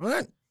up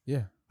front.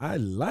 Yeah. I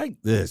like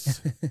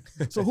this.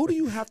 So who do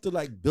you have to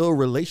like build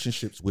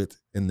relationships with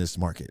in this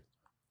market?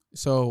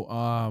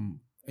 So,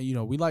 you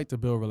know, we like to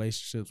build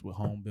relationships with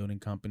home building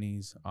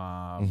companies,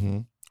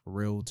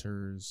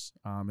 realtors.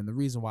 And the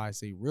reason why I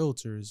say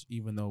realtors,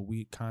 even though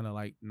we kind of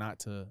like not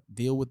to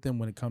deal with them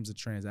when it comes to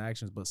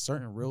transactions, but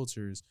certain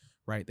realtors,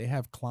 right, they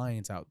have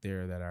clients out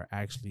there that are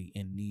actually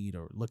in need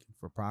or looking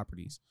for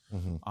properties.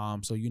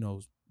 So, you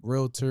know,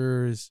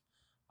 realtors,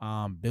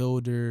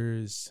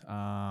 builders,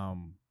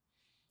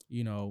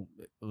 you know,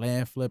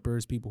 land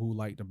flippers, people who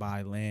like to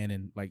buy land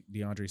and, like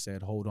DeAndre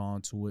said, hold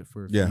on to it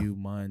for a few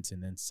months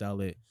and then sell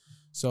it.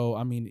 So,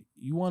 I mean,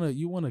 you want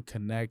to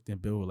connect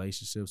and build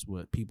relationships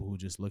with people who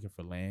just looking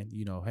for land.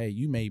 You know, hey,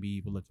 you may be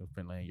even looking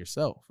for land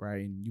yourself,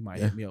 right? And you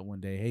might hit me up one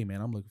day, hey, man,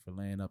 I'm looking for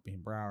land up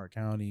in Broward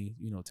County,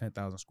 you know,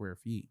 10,000 square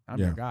feet. I'm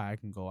your guy. I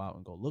can go out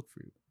and go look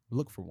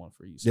for one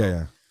for you.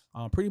 So,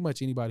 pretty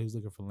much anybody who's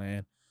looking for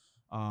land,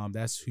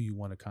 that's who you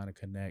want to kind of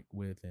connect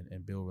with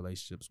and build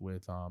relationships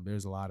with.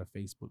 There's a lot of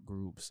Facebook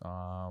groups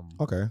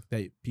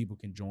that people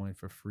can join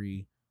for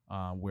free.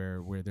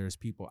 Where there's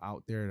people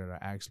out there that are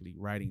actually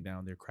writing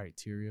down their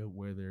criteria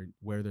where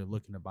they're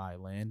looking to buy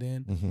land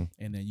in,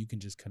 and then you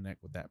can just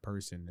connect with that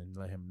person and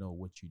let him know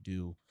what you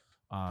do,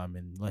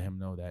 and let him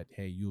know that,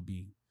 hey, you'll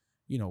be,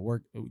 you know,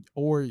 work,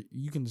 or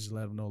you can just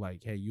let him know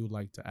like, hey, you would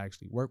like to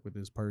actually work with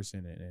this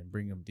person and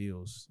bring him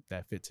deals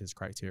that fits his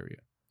criteria.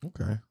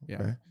 Okay.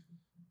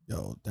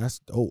 Yo, that's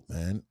dope,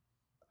 man.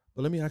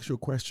 But let me ask you a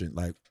question.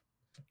 Like,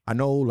 I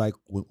know like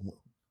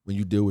when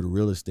you deal with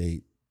real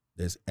estate,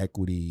 there's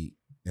equity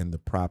in the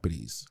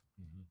properties.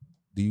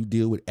 Do you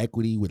deal with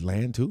equity with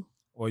land too?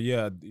 Well,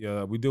 yeah,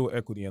 we deal with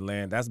equity in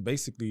land. That's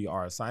basically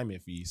our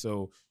assignment fee.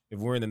 So if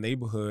we're in the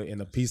neighborhood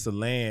and a piece of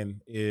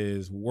land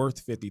is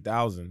worth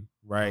 $50,000,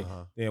 right?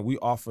 Then we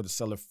offer the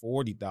seller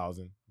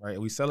 $40,000, right?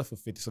 And we sell it for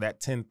 $50,000. So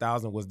that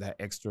 $10,000 was that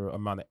extra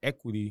amount of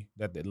equity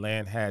that the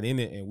land had in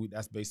it, and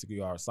that's basically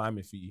our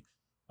assignment fee.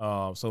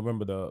 So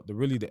remember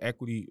the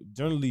equity.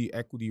 Generally,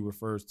 equity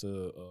refers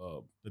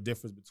to the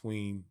difference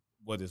between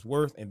what it's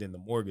worth and then the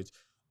mortgage.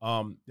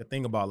 The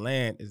thing about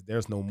land is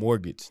there's no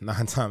mortgage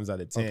 9 times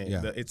out of 10.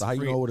 It's so how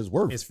you know what it's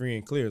worth? It's free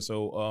and clear.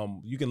 So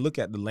you can look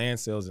at the land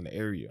sales in the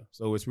area.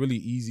 So it's really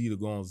easy to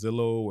go on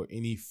Zillow or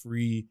any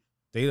free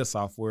data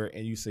software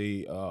and you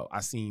say,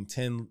 I seen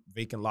 10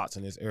 vacant lots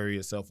in this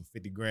area sell for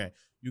 $50,000.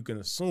 You can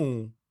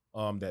assume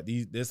that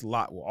this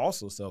lot will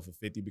also sell for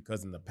 50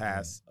 because in the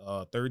past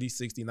 30,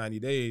 60, 90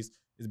 days,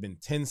 it's been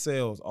 10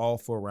 sales, all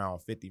for around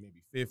 50,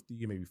 maybe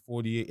 50, maybe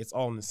 48. It's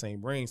all in the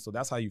same range. So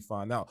that's how you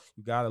find out.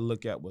 You got to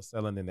look at what's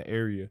selling in the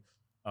area.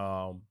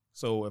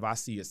 So if I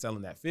see it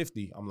selling at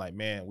 50, I'm like,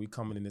 man, we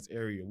coming in this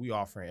area. We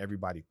offering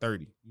everybody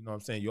 30. You know what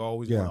I'm saying? You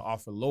always want to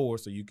offer lower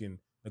so you can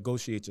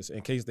negotiate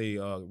in case they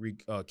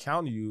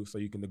counter you so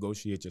you can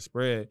negotiate your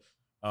spread.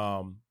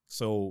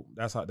 So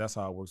that's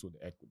how it works with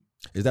the equity.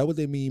 Is that what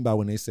they mean by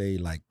when they say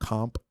like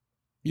comp?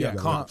 Yeah,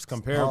 comps,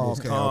 comparables,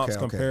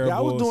 comparables. Yeah,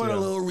 I was doing a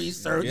little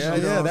research.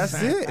 Yeah, that's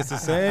it. It's the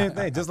same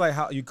thing. Just like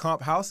how you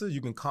comp houses,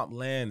 you can comp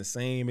land the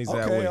same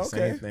exact way.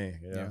 Same thing.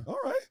 Yeah. All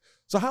right.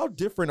 So how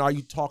different are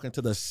you talking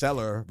to the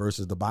seller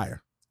versus the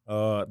buyer?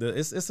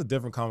 It's a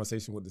different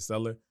conversation with the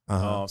seller.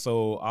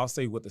 So I'll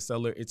say with the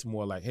seller, it's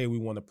more like, hey, we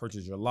want to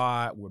purchase your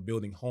lot. We're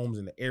building homes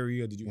in the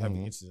area. Did you have any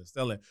interest in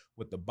selling?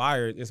 With the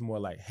buyer, it's more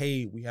like,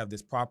 hey, we have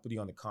this property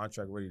on the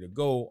contract ready to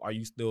go. Are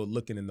you still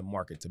looking in the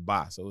market to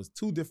buy? So it's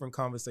two different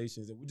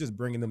conversations, and we're just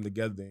bringing them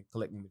together and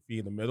collecting the fee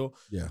in the middle.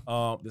 Yeah.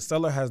 The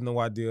seller has no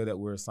idea that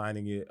we're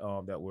assigning it,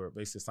 that we're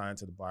basically assigning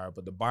to the buyer,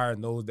 but the buyer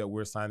knows that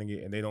we're assigning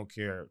it, and they don't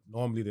care.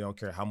 Normally, they don't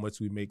care how much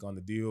we make on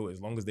the deal. As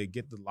long as they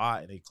get the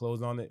lot and they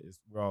close on it,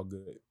 we're all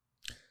good.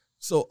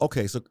 So,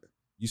 okay, so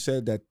you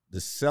said that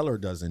the seller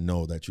doesn't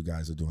know that you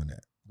guys are doing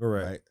that.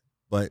 Correct. Right?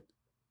 But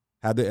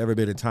have there ever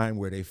been a time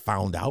where they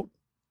found out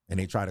and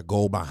they try to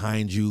go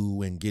behind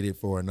you and get it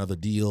for another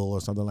deal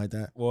or something like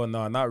that? Well,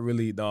 no, not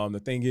really.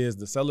 The thing is,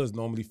 the sellers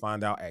normally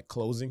find out at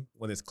closing,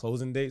 when it's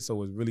closing date,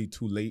 so it's really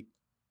too late.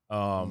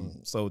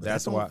 So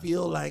that's why. Don't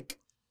feel like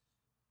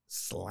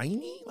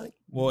slimy? Like,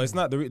 well, it's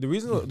not the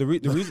reason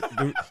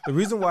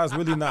why it's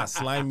really not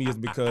slimy is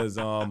because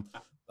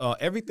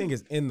everything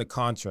is in the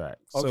contract.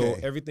 Okay. So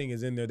everything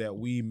is in there that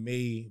we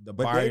made the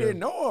but buyer. They didn't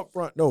know up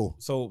front, no.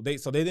 So they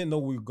didn't know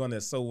we were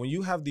gonna. So when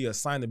you have the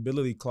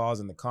assignability clause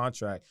in the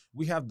contract,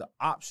 we have the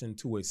option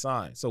to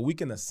assign. So we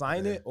can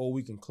assign it or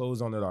we can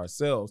close on it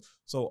ourselves.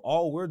 So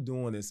all we're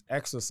doing is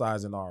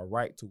exercising our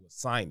right to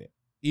assign it,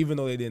 even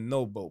though they didn't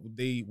know. But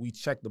we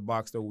checked the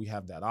box that we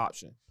have that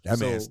option. That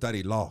man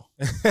studied law.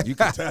 You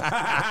can tell.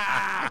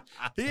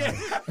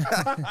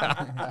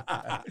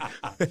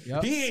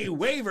 He ain't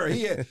waiver.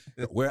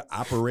 We're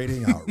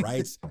operating our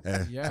rights.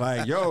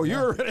 Like, yo,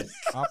 you're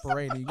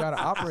operating. You gotta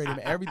operate it.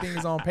 Everything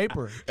is on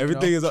paper.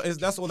 Everything is.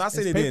 That's when I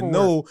say they didn't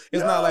know.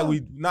 It's not like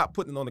we not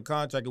putting it on the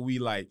contract and we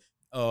like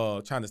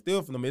trying to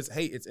steal from them. It's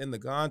it's in the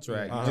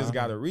contract. You just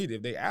gotta read it.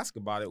 If they ask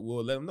about it,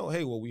 we'll let them know.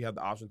 Hey, well, we have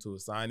the option to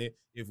assign it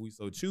if we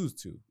so choose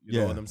to.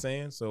 You know what I'm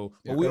saying? So,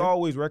 but we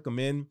always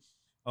recommend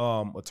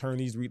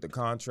attorneys read the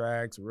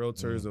contracts,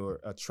 realtors or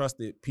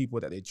trusted people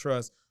that they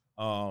trust.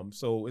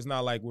 So it's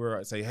not like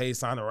we're say, hey,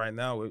 sign it right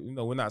now.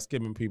 We're not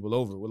skipping people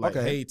over. We're like,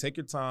 hey, take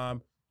your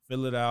time,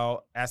 fill it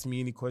out, ask me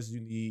any questions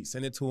you need,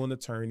 send it to an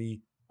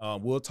attorney.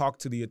 We'll talk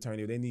to the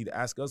attorney. If they need to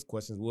ask us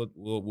questions,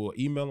 we'll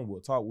email them,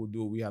 we'll talk, we'll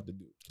do what we have to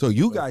do. So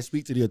you guys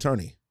speak to the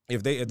attorney?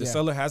 If the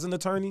seller has an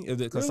attorney,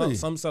 because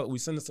some seller, we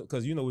send it,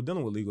 because we're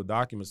dealing with legal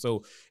documents.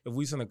 So if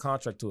we send a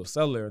contract to a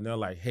seller and they're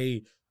like,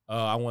 hey,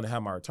 I want to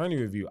have my attorney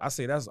review, I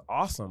say that's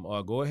awesome.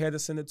 Go ahead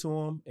and send it to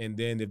them. And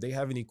then if they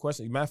have any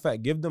questions, matter of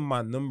fact, give them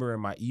my number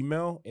and my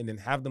email, and then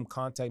have them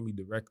contact me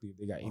directly if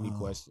they got any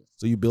questions.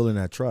 So you building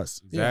that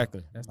trust.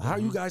 Exactly. Yeah. How are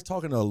you guys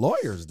talking to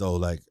lawyers though?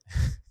 Like,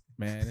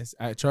 man,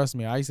 trust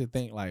me. I used to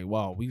think like,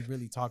 wow, we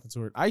really talking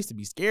to her. I used to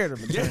be scared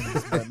of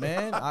attorneys, but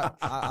man,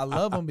 I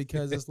love them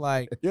because it's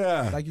like,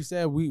 like you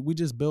said, we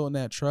just building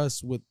that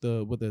trust with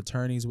the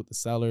attorneys, with the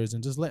sellers,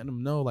 and just letting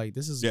them know like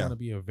this is going to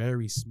be a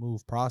very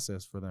smooth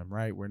process for them,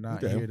 right? We're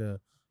not here to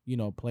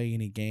play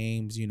any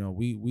games.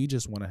 We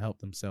just want to help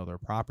them sell their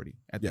property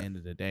at the end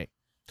of the day,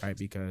 right?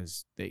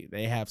 Because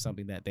they have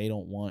something that they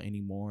don't want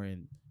anymore,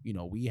 and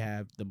we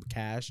have the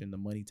cash and the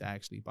money to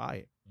actually buy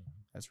it.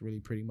 That's really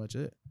pretty much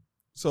it.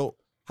 So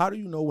how do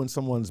you know when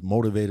someone's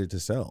motivated to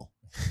sell?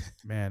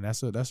 Man,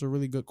 that's a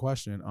really good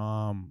question.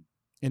 And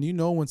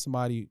when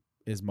somebody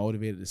is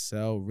motivated to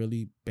sell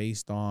really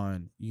based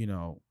on,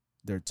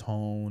 their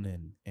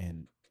tone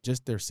and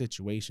just their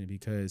situation,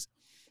 because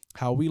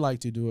how we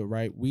like to do it,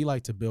 right? We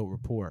like to build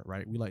rapport,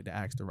 right? We like to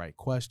ask the right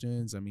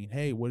questions. I mean,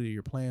 hey, what are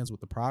your plans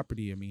with the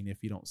property? I mean,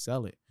 if you don't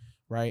sell it,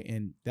 right?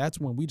 And that's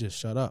when we just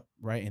shut up,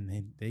 right? And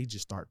then they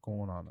just start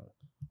going on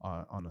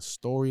a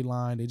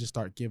storyline. They just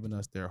start giving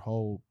us their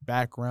whole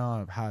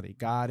background of how they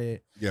got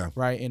it. Yeah.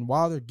 Right. And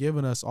while they're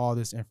giving us all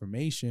this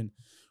information,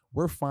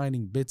 we're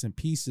finding bits and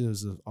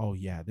pieces of, oh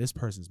yeah, this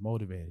person's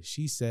motivated.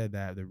 She said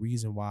that the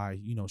reason why,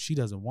 she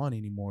doesn't want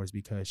anymore is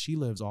because she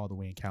lives all the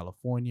way in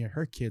California.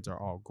 Her kids are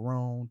all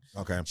grown.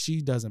 Okay.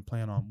 She doesn't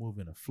plan on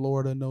moving to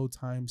Florida no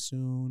time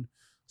soon.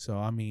 So,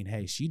 I mean,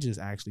 hey, she just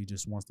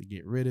wants to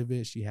get rid of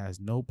it. She has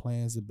no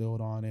plans to build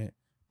on it.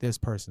 This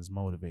person's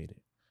motivated.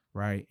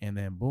 Right. And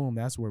then boom,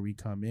 that's where we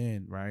come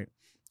in. Right.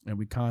 And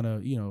we kind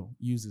of,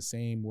 use the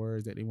same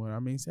words that they want. I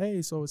mean,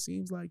 hey, so it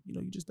seems like, you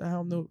just don't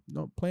have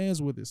no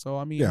plans with it. So,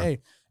 I mean, hey,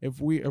 if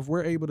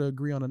we're able to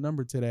agree on a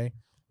number today,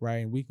 right,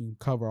 and we can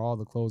cover all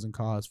the closing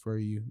costs for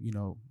you,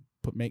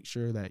 make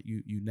sure that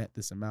you net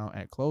this amount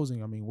at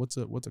closing. I mean, what's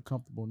a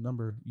comfortable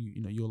number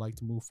you'll like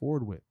to move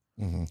forward with.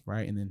 Mm-hmm.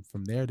 Right. And then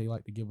from there, they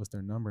like to give us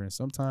their number. And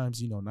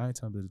sometimes, 9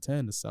 times out of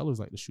 10, the sellers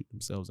like to shoot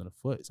themselves in the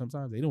foot.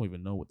 Sometimes they don't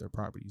even know what their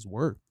property's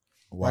worth.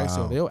 Wow. Right.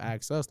 So they'll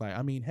ask us like,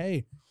 I mean,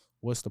 hey,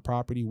 what's the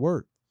property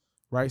worth?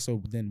 Right.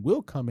 So then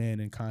we'll come in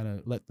and kind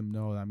of let them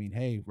know, I mean,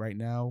 hey, right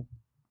now,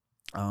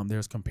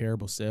 there's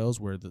comparable sales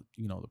where the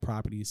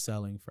property is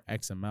selling for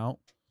X amount.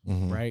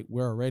 Mm-hmm. Right.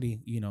 We're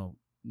already,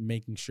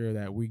 making sure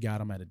that we got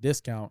them at a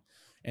discount.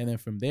 And then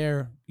from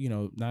there,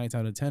 9 times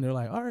out of 10, they're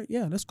like, all right,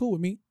 yeah, that's cool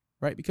with me.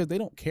 Right. Because they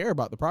don't care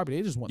about the property.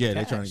 They just want the cash.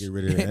 They're trying to get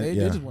rid of it. They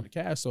just want the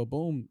cash. So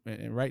boom.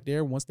 And right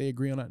there, once they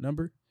agree on that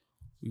number,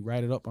 we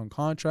write it up on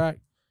contract.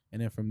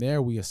 And then from there,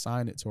 we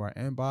assign it to our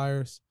end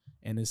buyers.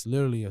 and it's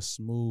literally a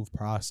smooth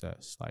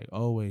process, like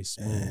always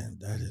smooth. Man,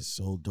 that is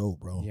so dope,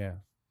 bro.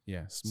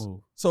 Yeah,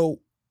 smooth.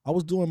 So I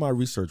was doing my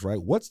research,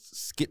 right? What's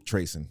skip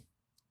tracing?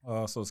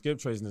 So skip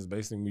tracing is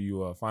basically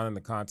you finding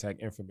the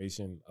contact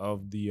information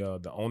of the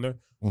owner.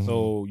 Mm-hmm.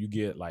 So you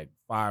get like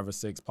 5 or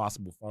 6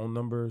 possible phone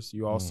numbers.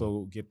 You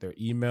also get their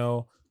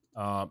email,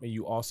 and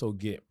you also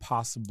get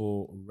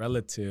possible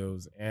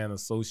relatives and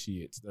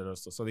associates that are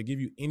so they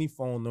give you any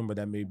phone number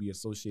that may be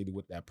associated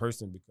with that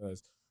person,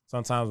 because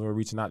sometimes when we're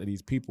reaching out to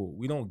these people,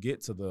 we don't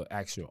get to the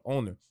actual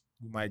owner.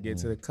 We might get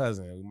to the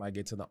cousin, we might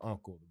get to the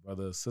uncle, the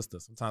brother or sister.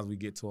 Sometimes we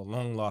get to a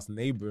long lost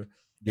neighbor.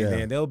 And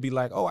then they'll be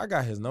like, oh, I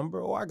got his number.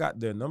 Oh, I got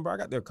their number. I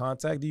got their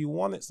contact. Do you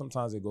want it?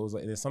 Sometimes it goes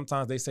like, and then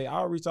sometimes they say,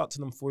 I'll reach out to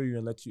them for you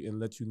and let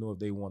you know if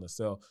they want to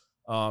sell.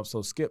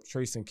 So skip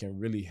tracing can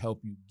really help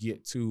you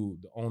get to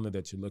the owner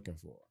that you're looking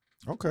for.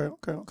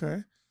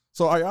 Okay.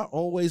 So are y'all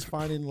always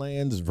finding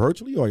lands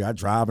virtually, or y'all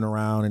driving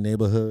around in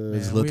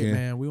neighborhoods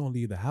looking? We don't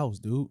leave the house,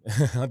 dude.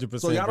 100%.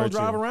 So y'all don't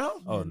drive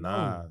around? Oh,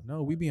 nah.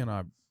 No, we be in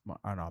our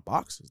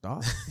boxes,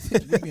 dog. we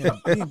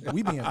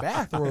be in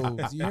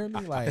bathrobes. You hear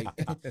me? Like,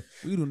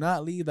 we do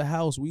not leave the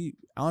house. We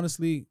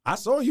honestly, I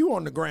saw you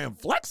on the gram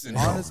flexing.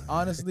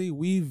 Honestly,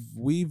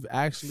 we've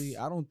actually,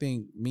 I don't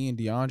think me and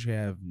DeAndre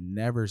have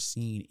never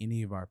seen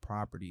any of our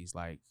properties.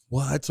 Like,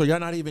 what? So y'all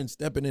not even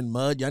stepping in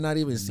mud? Y'all not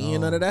even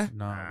seeing none of that?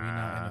 No, we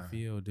not in the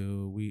field,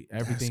 dude.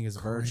 Everything is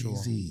virtual.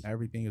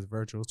 Everything is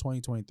virtual. It's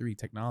 2023.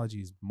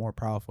 Technology is more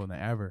powerful than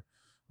ever.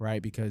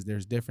 Right, because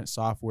there's different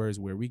softwares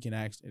where we can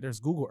actually,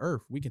 there's Google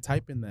Earth. We can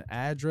type in the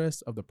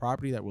address of the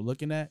property that we're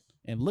looking at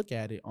and look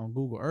at it on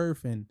Google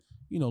Earth and,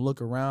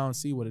 look around,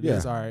 see what it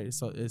is. All right,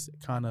 so it's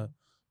kind of,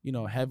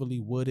 heavily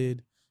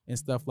wooded and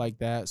stuff like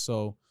that.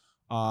 So,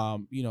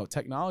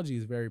 technology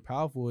is very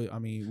powerful. I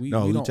mean, we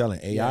don't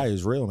telling AI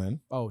is real, man.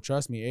 Oh,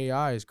 trust me,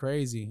 AI is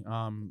crazy.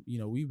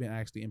 We've been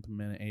actually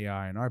implementing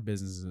AI in our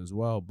businesses as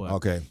well. But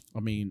okay, I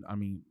mean,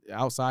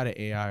 outside of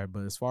AI,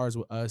 but as far as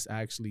with us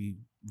actually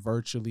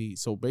virtually,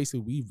 so basically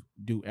we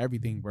do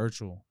everything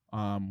virtual.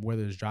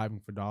 Whether it's driving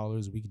for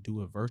dollars, we can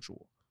do it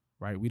virtual,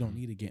 right? We don't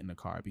need to get in the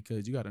car,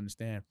 because you got to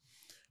understand,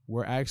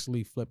 we're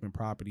actually flipping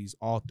properties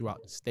all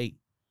throughout the state.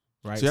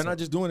 Right. So you're not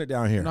just doing it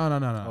down here? No.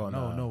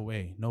 No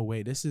way.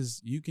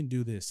 You can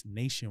do this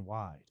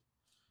nationwide.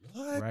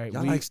 What? Right?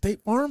 Y'all like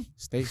State Farm?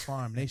 State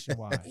Farm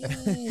nationwide.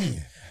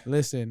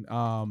 Listen,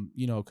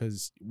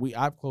 because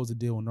I've closed a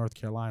deal in North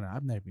Carolina.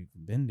 I've never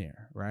even been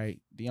there, right?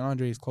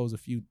 DeAndre's closed a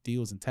few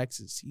deals in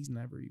Texas. He's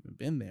never even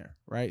been there,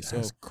 right?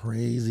 That's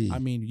crazy. I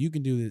mean, you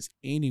can do this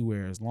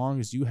anywhere as long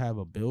as you have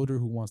a builder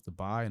who wants to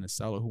buy and a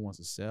seller who wants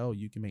to sell.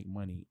 You can make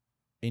money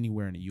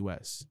anywhere in the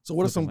U.S. So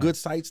what are some good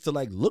sites to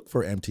look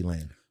for empty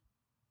land?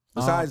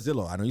 Besides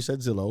Zillow, I know you said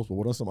Zillow, but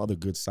what are some other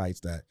good sites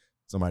that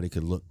somebody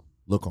could look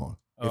on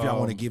if y'all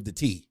want to give the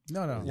tea?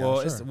 No.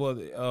 Well, sure.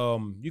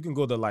 You can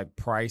go to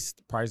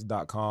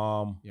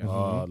price.com,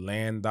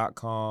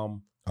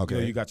 land.com.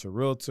 Okay. You got your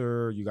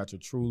Realtor, you got your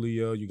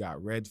Trulia, you got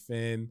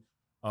Redfin,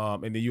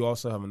 and then you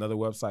also have another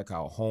website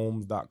called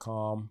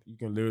homes.com. You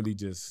can literally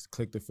just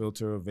click the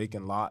filter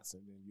vacant lots,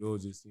 and then you'll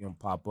just see them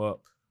pop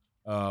up.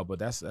 But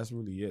that's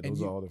really it.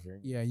 Those are all the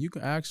things. Yeah, you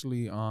can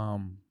actually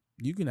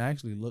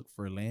look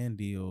for land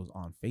deals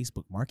on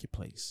Facebook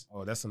Marketplace.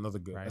 Oh, that's another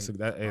good. Right? That's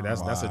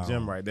a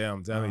gem right there.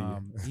 I'm telling you.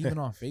 Even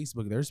on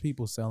Facebook, there's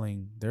people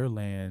selling their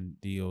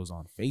land deals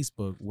on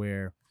Facebook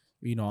where,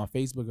 on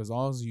Facebook, as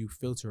long as you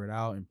filter it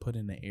out and put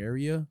in the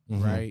area,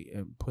 right,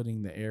 and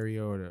putting the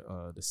area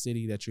or the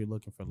city that you're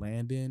looking for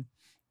land in,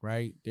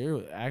 right, they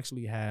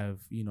actually have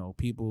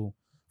people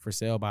for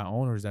sale by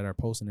owners that are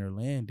posting their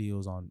land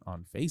deals on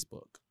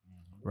Facebook.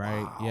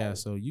 Right. Wow. Yeah.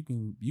 So you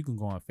can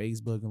go on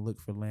Facebook and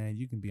look for land.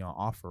 You can be on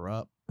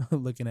OfferUp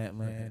looking at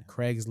land.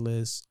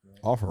 Craigslist.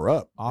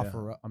 OfferUp.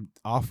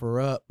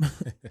 OfferUp.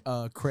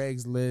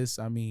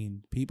 Craigslist. I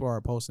mean, people are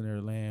posting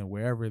their land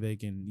wherever they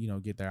can,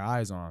 get their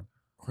eyes on.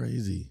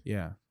 Crazy.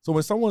 Yeah. So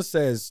when someone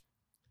says,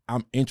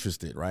 I'm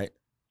interested, right?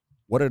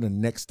 What are the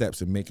next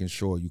steps in making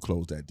sure you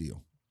close that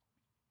deal?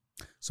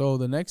 So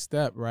the next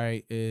step,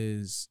 right,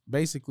 is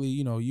basically,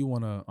 you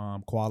want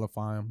to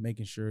qualify them,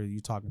 making sure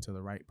you're talking to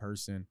the right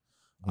person.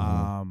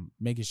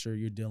 Making sure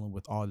you're dealing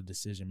with all the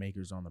decision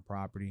makers on the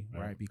property,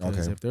 right?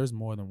 Because if there's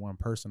more than one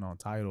person on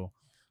title,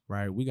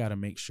 right, we got to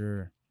make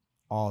sure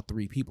all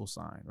 3 people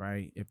sign,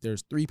 right? If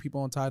there's 3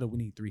 people on title, we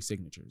need 3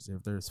 signatures.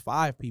 If there's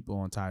 5 people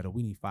on title,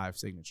 we need 5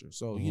 signatures.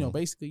 So,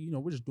 basically,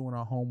 we're just doing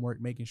our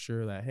homework, making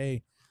sure that,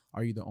 hey,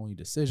 are you the only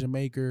decision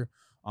maker?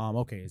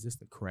 Okay, is this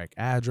the correct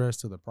address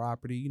to the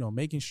property?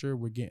 Making sure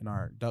we're getting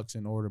our ducks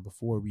in order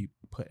before we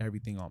put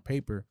everything on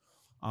paper.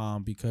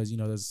 Because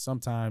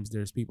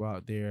there's people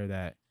out there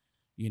that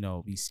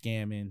be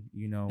scamming,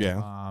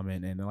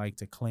 and they like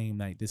to claim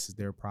like this is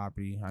their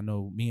property. I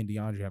know me and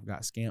DeAndre have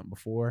got scammed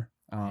before,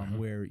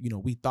 where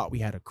we thought we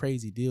had a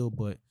crazy deal,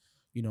 but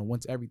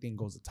once everything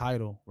goes to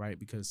title, right?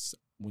 Because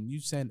when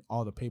you send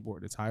all the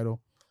paperwork to title,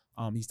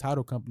 these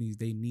title companies,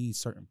 they need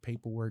certain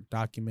paperwork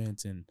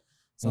documents and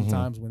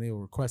Sometimes when they will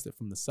request it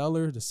from the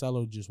seller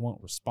just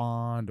won't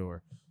respond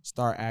or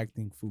start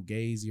acting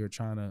fugazi or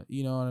trying to,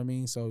 you know what I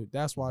mean? So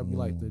that's why we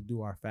like to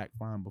do our fact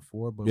find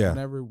before. But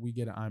whenever we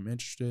get an I'm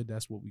interested,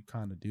 that's what we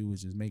kind of do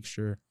is just make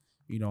sure,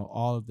 you know,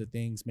 all of the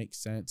things make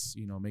sense,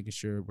 you know, making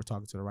sure we're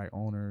talking to the right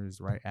owners,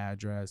 right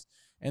address.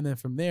 And then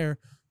from there,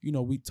 you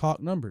know, we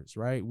talk numbers,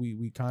 right?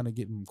 We kind of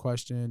get them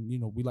questioned, you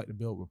know, we like to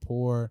build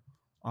rapport.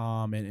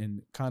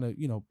 And kind of,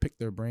 you know, pick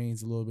their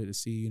brains a little bit to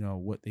see, you know,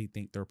 what they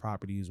think their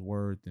property is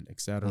worth and et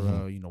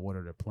cetera, you know, what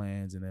are their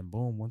plans. And then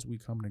boom, once we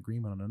come to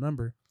agreement on a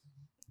number,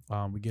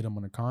 we get them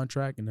on a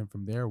contract. And then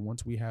from there,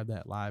 once we have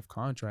that live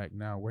contract,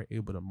 now we're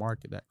able to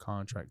market that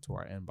contract to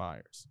our end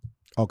buyers.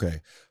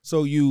 Okay.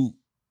 So you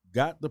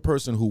got the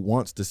person who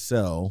wants to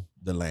sell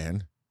the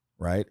land,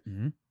 right?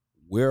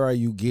 Where are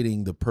you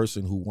getting the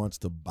person who wants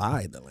to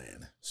buy the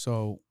land?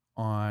 So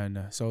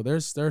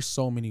there's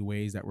so many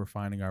ways that we're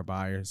finding our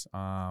buyers.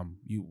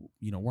 You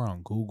know, we're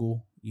on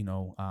Google, you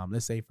know,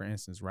 let's say for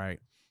instance, right,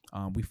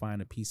 we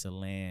find a piece of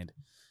land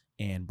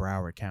in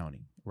Broward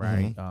County,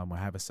 right? I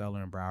have a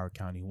seller in Broward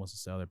County who wants to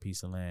sell their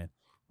piece of land.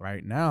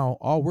 Right now,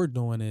 all we're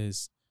doing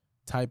is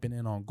typing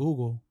in on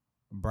Google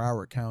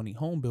Broward County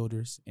home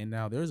builders, and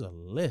now there's a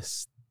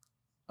list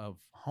of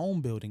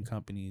home building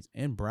companies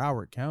in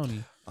Broward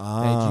County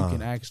that you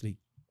can actually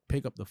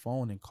pick up the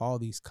phone and call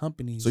these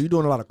companies. So you're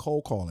doing a lot of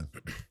cold calling.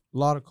 A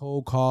lot of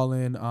cold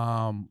calling.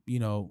 You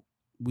know,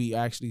 we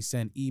actually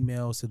send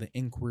emails to the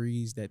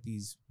inquiries that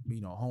these,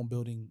 you know, home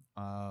building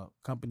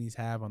companies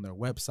have on their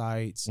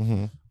websites.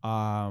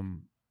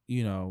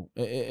 You know,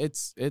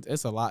 it's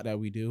a lot that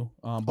we do.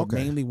 But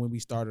mainly when we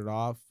started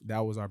off,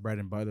 that was our bread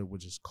and butter,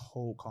 which is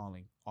cold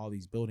calling all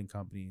these building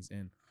companies.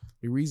 And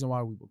the reason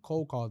why we would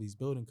cold call these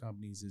building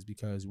companies is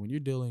because when you're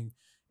dealing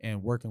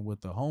and working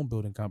with the home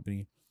building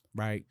company,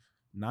 right,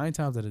 9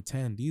 times out of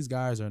 10, these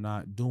guys are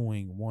not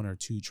doing 1 or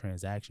 2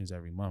 transactions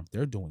every month.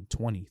 They're doing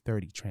 20,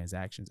 30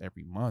 transactions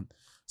every month.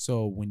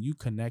 So when you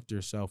connect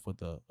yourself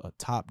with a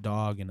top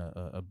dog and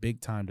a big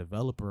time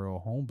developer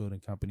or home building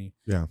company,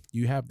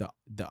 you have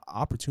the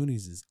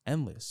opportunities is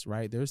endless,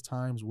 right? There's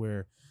times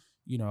where,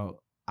 you know,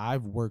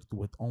 I've worked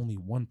with only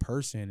one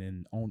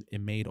person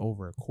and made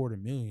over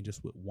 $250,000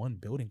 just with one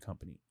building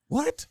company.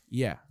 What?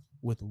 Yeah,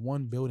 with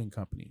one building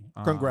company.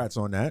 Congrats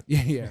on that.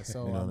 Yeah.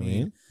 So you know I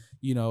mean,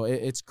 you know,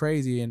 it's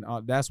crazy, and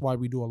that's why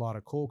we do a lot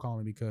of cold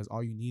calling, because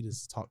all you need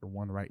is to talk to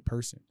one right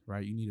person,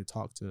 right? You need to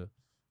talk to,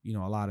 you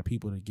know, a lot of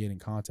people to get in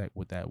contact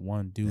with that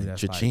one dude.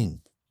 That's Cha-ching. like,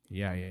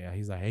 yeah.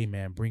 He's like, hey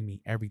man, bring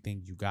me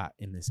everything you got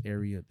in this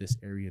area, this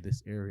area,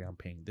 this area. I'm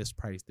paying this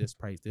price, this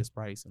price, this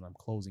price, and I'm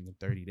closing in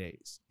 30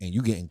 days. And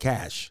you getting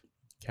cash.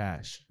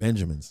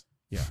 Benjamins.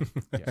 Yeah.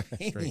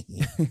 Straight.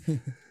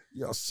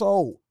 Yo,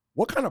 so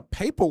what kind of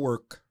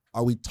paperwork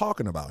are we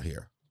talking about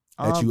here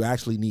that you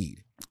actually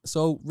need?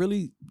 So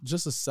really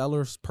just a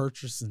seller's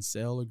purchase and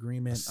sale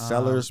agreement.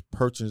 Seller's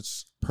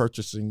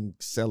purchasing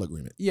sale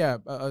agreement. Yeah,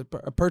 a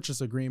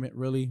purchase agreement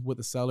really with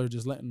the seller,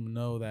 just letting them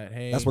know that,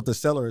 hey. That's what the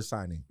seller is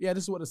signing. Yeah,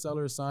 this is what the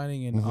seller is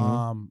signing.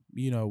 And,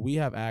 you know, we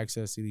have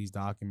access to these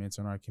documents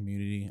in our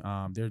community.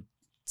 They're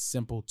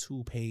simple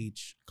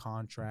 2-page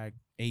contract,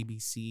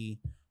 ABC,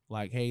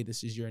 like, hey,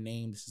 this is your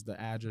name, this is the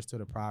address to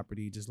the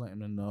property, just letting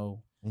them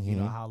know, you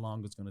know, how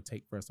long it's going to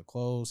take for us to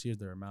close. Here's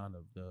the amount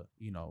of the,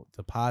 you know,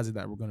 deposit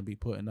that we're going to be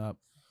putting up.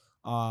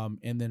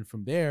 And then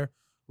from there,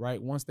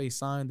 right, once they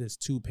sign this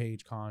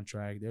 2-page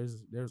contract,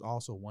 there's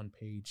also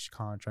 1-page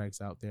contracts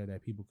out there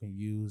that people can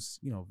use,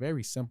 you know,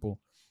 very simple.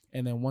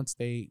 And then once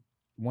they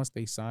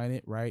sign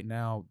it, right,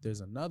 now there's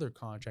another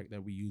contract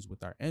that we use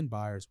with our end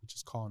buyers, which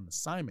is called an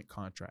assignment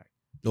contract.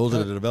 Those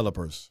are the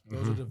developers.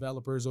 Those are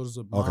developers. Those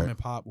are mom and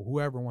pop,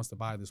 whoever wants to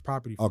buy this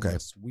property from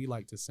us. We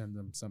like to send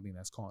them something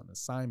that's called an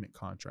assignment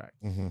contract.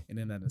 And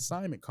in that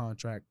assignment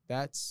contract,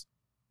 that's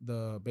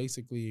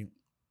basically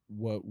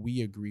what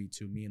we agreed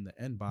to, me and the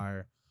end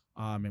buyer.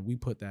 And we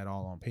put that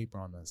all on paper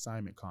on the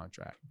assignment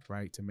contract,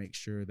 right? To make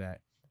sure that,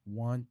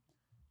 one,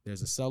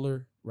 there's a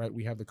seller, right?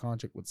 We have the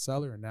contract with the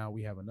seller, and now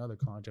we have another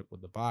contract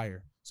with the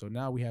buyer. So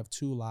now we have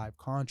 2 live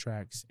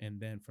contracts. And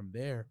then from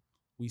there,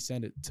 we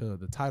send it to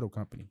the title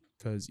company.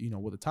 Because, you know,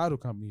 with the title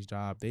company's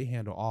job, they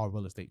handle all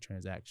real estate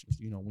transactions.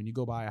 You know, when you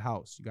go buy a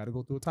house, you got to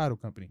go through a title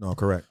company. No,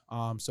 correct.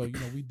 So, you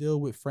know, we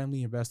deal with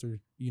friendly investor,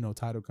 you know,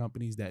 title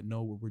companies that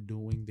know what we're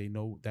doing. They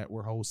know that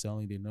we're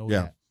wholesaling. They know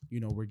that, you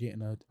know, we're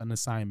getting an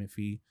assignment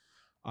fee.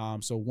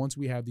 So once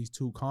we have these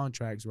 2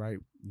 contracts, right,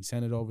 we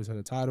send it over to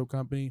the title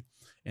company.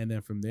 And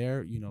then from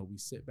there, you know, we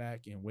sit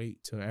back and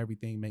wait till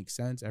everything makes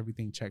sense.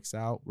 Everything checks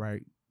out,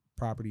 right?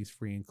 Property is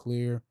free and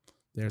clear.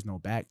 There's no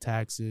back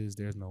taxes.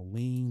 There's no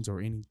liens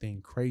or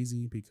anything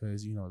crazy,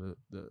 because, you know,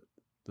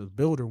 the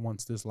builder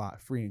wants this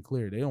lot free and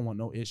clear. They don't want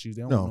no issues.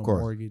 They don't want no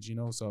mortgage, you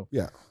know. So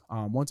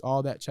once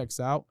all that checks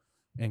out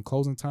and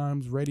closing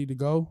time's ready to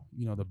go,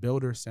 you know, the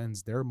builder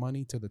sends their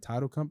money to the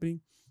title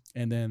company.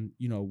 And then,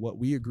 you know, what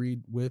we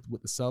agreed with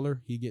the seller,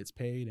 he gets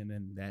paid. And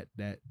then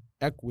that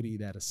equity,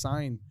 that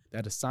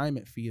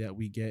assignment fee that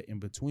we get in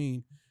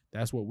between,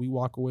 that's what we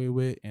walk away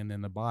with. And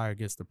then the buyer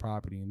gets the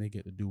property and they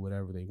get to do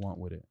whatever they want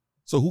with it.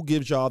 So who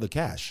gives y'all the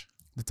cash?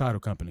 The title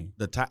company.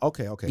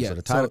 Okay. Yeah, so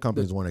the title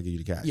company is the one that give you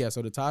the cash. Yeah,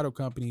 so the title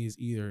company is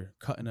either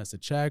cutting us a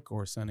check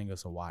or sending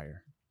us a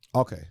wire.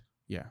 Okay.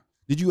 Yeah.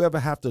 Did you ever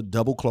have to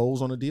double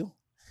close on a deal?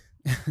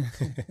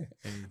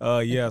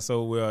 Yeah.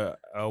 So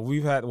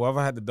I've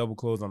had to double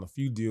close on a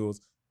few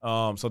deals.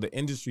 So the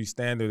industry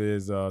standard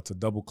is to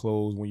double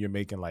close when you're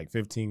making like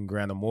 15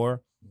 grand or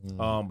more.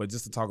 But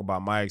just to talk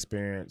about my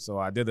experience, so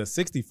I did a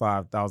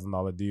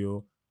 $65,000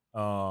 deal.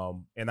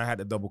 And I had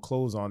to double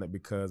close on it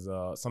because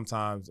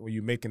sometimes when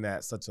you're making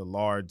that such a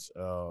large,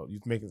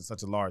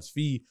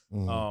 fee,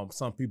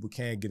 some people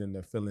can get in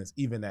their feelings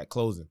even at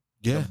closing.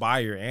 Yeah. The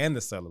buyer and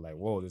the seller, like,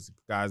 whoa, this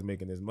guy's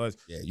making this much.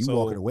 Yeah, you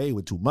walking away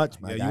with too much,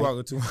 man. Yeah, you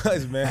walking too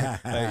much, man.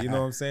 Like, you know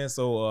what I'm saying?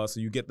 So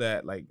you get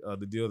that, like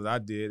the deal that I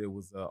did, it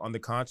was under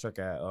contract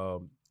at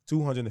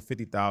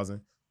 $250,000.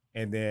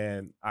 And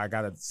then I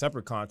got a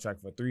separate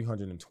contract for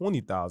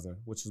 $320,000,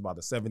 which was about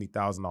a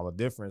 $70,000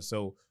 difference.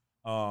 So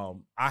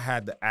I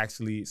had to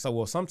actually,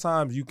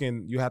 sometimes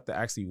you have to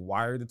actually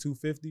wire the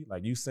 $250,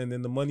 like you send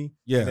in the money,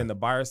 and then the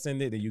buyer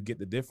send it, and you get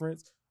the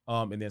difference.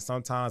 And then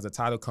sometimes the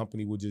title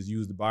company will just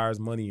use the buyer's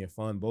money and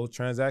fund both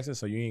transactions,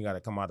 so you ain't got to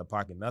come out of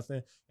pocket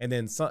nothing. And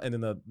then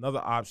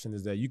another option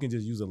is that you can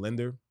just use a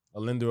lender.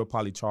 A lender will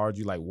probably charge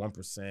you like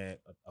 1%,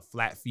 a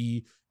flat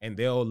fee, and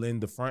they'll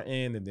lend the front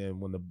end. And then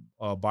when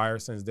the buyer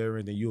sends their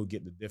end, then you'll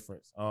get the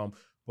difference.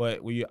 But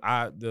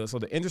so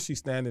the industry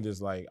standard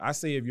is like, I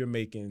say if you're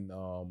making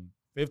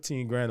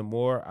 15 grand or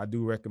more, I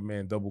do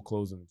recommend double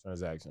closing the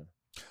transaction.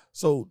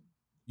 So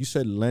you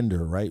said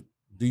lender, right?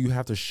 Do you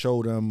have to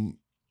show them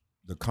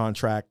the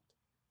contract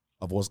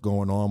of what's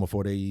going on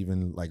before they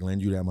even like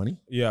lend you that money?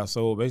 Yeah.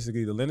 So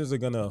basically the lenders are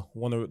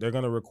they're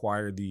gonna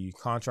require the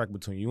contract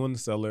between you and the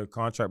seller,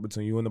 contract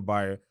between you and the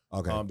buyer.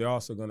 Okay. They're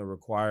also gonna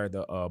require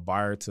the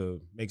buyer to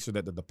make sure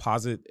that the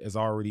deposit is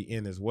already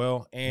in as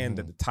well, and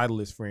that the title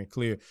is free and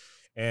clear.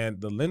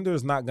 And the lender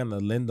is not gonna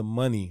lend the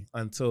money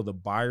until the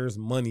buyer's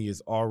money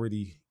is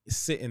already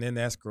sitting in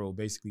escrow,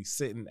 basically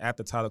sitting at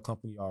the title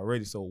company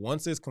already. So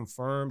once it's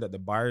confirmed that the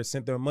buyer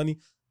sent their money,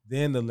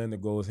 then the lender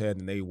goes ahead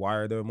and they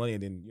wire their money,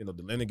 and then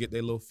the lender get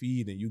their little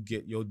fee, and you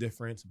get your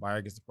difference.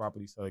 Buyer gets the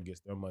property, seller gets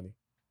their money.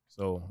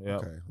 So yeah.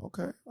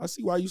 Okay. I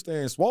see why you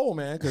staying swole,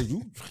 man, because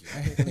you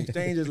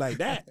exchanges like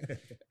that,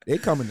 they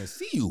coming to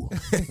see you.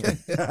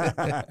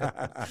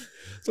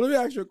 So let me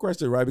ask you a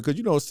question, right? Because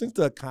since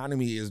the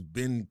economy has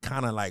been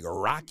kind of like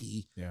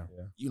rocky,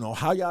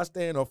 how y'all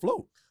staying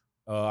afloat?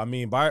 I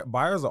mean,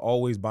 buyers are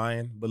always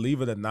buying.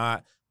 Believe it or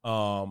not,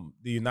 the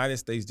United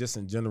States, just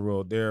in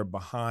general, they're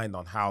behind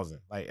on housing.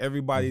 Like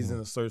everybody's in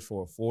a search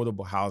for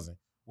affordable housing,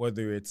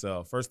 whether it's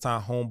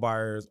first-time home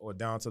buyers or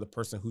down to the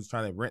person who's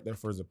trying to rent their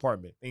first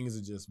apartment. Things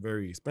are just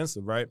very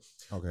expensive, right?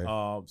 Okay.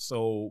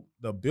 So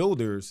the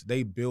builders,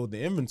 they build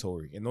the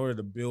inventory. In order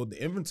to build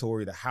the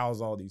inventory to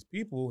house all these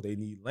people, they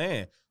need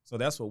land. So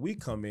that's what we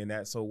come in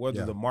at. So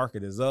whether the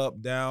market is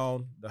up,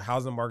 down, the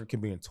housing market can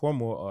be in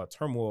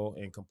turmoil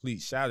and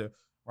complete shatter,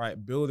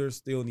 right? Builders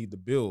still need to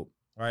build.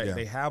 Right,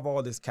 they have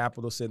all this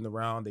capital sitting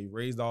around. They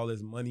raised all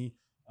this money,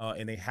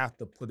 and they have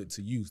to put it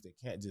to use. They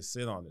can't just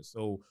sit on it.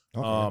 So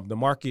the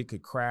market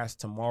could crash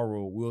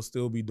tomorrow. We'll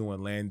still be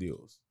doing land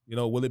deals.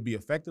 Will it be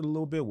affected a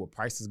little bit? Will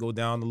prices go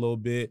down a little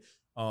bit?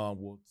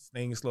 Will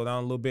things slow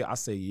down a little bit? I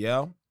say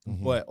yeah,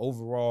 but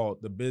overall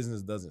the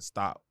business doesn't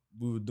stop.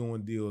 We were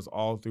doing deals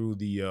all through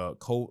the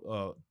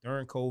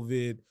during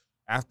COVID,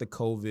 after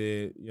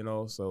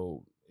COVID.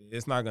 So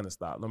it's not gonna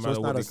stop. No matter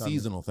what. So it's not a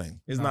seasonal thing.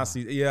 It's not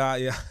seasonal.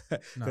 Yeah.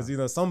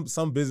 Because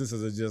some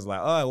businesses are just like,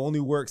 I only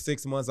work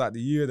 6 months out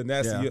the year. The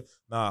next year,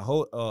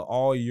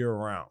 all year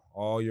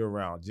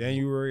round.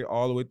 January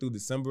all the way through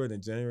December, and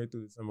then January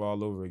through December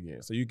all over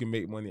again. So you can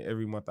make money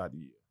every month out the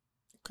year.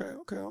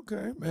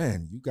 Okay.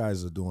 Man, you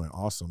guys are doing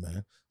awesome,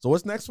 man. So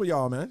what's next for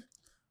y'all, man?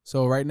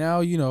 So right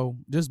now,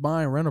 just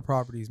buying rental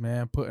properties,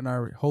 man, putting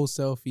our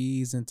wholesale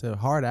fees into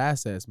hard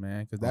assets,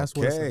 man, because that's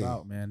what it's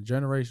about, man.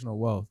 Generational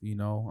wealth,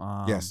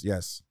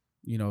 Yes.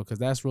 Because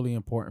that's really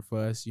important for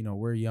us.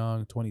 We're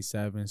young,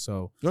 27,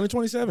 so. You're only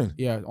 27?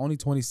 Yeah, only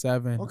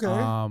 27.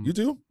 Okay. You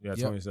too? Yeah,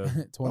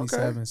 27.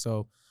 27. Okay.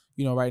 So,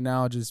 right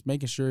now, just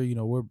making sure,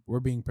 we're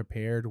being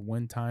prepared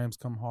when times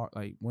come hard,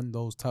 like when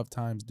those tough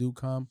times do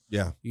come.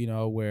 Yeah.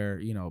 Where,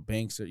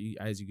 banks are,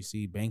 as you can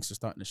see, banks are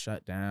starting to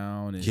shut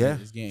down. And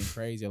it's getting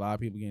crazy. A lot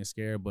of people getting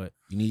scared, but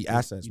you need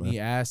assets, man. You need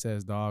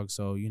assets, dog.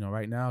 So,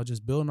 right now,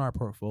 just building our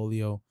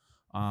portfolio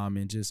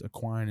and just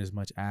acquiring as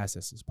much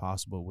assets as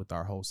possible with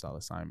our wholesale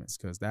assignments,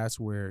 because that's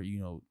where,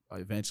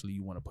 eventually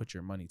you want to put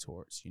your money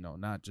towards,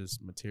 not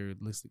just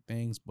materialistic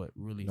things, but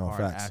really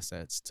hard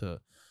assets to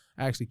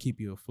actually keep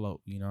you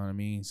afloat. You know what I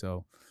mean?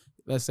 So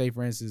let's say,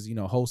 for instance,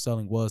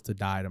 wholesaling was to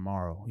die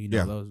tomorrow.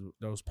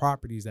 Those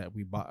properties that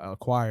we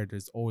acquired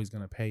is always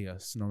going to pay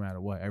us no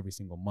matter what every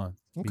single month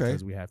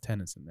because we have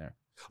tenants in there.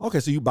 Okay,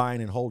 so you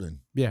buying and holding?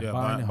 Yeah,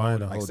 buying and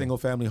holding. Like single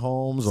family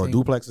homes or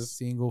duplexes?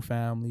 Single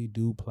family,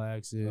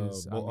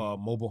 duplexes,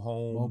 mobile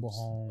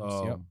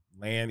homes,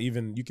 land.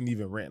 Even you can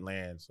even rent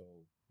land. So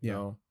you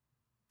know.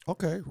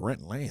 Okay,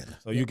 rent land.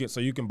 So you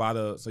can buy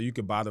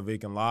the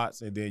vacant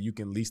lots, and then you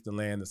can lease the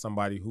land to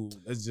somebody who,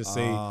 let's just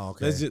say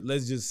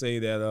let's just say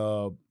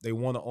that they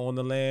want to own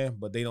the land,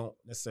 but they don't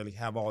necessarily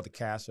have all the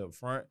cash up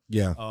front.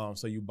 Yeah.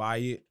 So you buy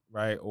it,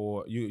 right?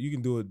 Or you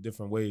can do it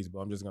different ways, but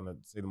I'm just gonna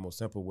say the most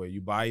simple way.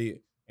 You buy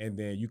it, and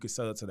then you can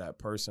sell it to that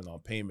person on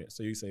payment.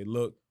 So you say,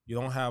 look, you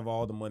don't have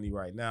all the money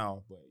right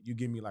now, but you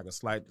give me like a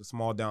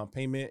small down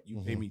payment.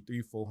 You pay me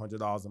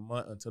 $300-400 a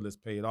month until it's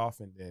paid off,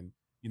 and then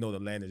the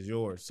land is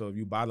yours. So if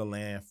you buy the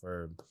land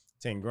for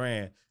 10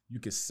 grand, you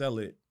can sell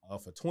it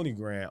for 20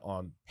 grand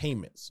on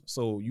payments.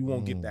 So you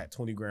won't get that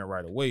 20 grand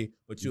right away,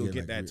 but you'll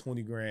get that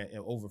 20 grand in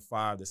over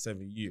 5 to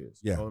 7 years.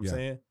 You know what I'm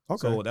saying?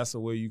 Okay. So that's the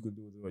way you can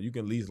do it as well. You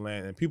can lease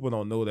land, and people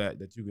don't know that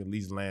you can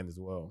lease land as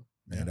well.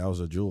 Man, that was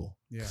a jewel.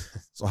 Yeah.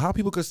 So how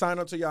people could sign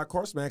up to y'all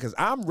course, man? Because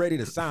I'm ready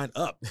to sign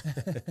up.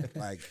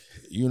 Like,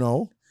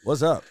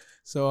 what's up?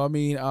 So, I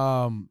mean,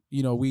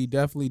 we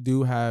definitely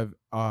do have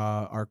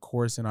our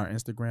course in our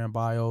Instagram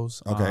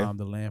bios, okay.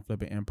 The Land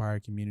Flipping Empire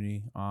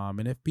community.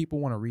 And if people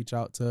want to reach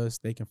out to us,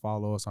 they can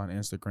follow us on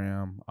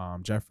Instagram,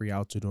 Jeffrey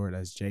Altidore,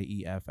 that's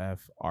JEFFREY,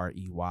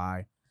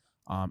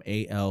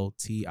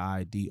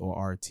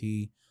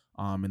 ALTIDORT.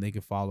 And they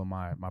can follow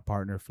my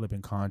partner,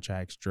 Flipping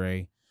Contracts,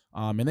 Dre.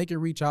 And they can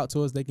reach out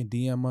to us. They can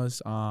DM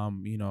us.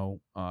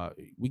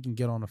 We can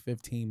get on a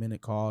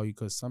 15-minute call,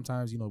 because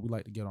sometimes, we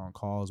like to get on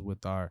calls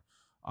with our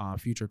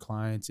future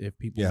clients if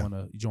people want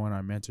to join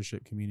our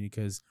mentorship community,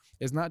 because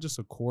it's not just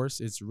a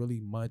course, it's really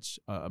much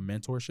a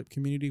mentorship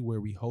community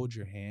where we hold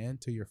your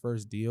hand to your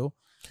first deal.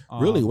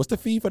 Really? What's the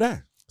fee for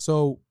that?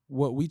 So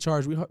what we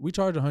charge, we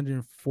charge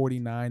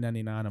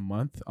 $149.99 a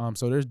month.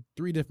 So there's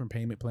 3 different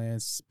payment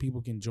plans.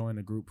 People can join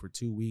the group for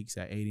 2 weeks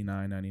at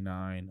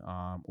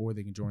 $89.99, or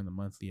they can join the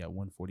monthly at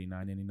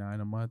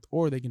 $149.99 a month,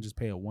 or they can just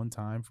pay a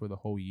one-time for the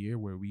whole year,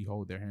 where we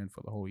hold their hand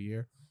for the whole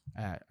year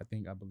at I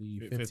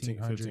believe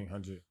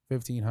 $1,500.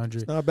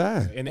 It's not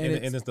bad. And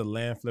it's the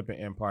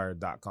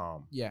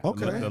landflippingempire.com. Yeah.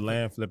 Okay. The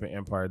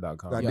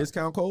landflippingempire.com. Got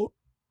discount code?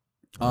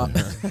 I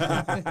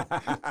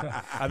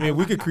mean,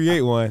 we could create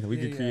one. We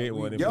could create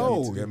one.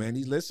 Man,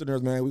 these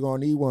listeners, man, we're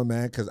gonna need one,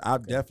 man, because I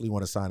definitely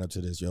want to sign up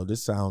to this.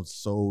 This sounds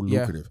so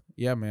lucrative.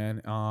 Yeah,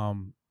 man.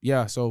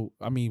 So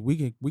I mean,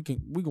 we're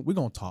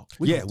gonna talk.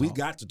 We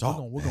got to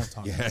talk. We're gonna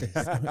talk. Yeah.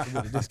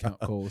 With a discount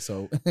code.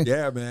 So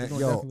yeah, man.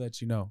 Definitely let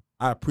you know.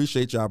 I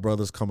appreciate y'all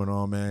brothers coming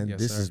on, man. Yes,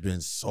 this sir. has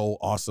been so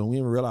awesome. We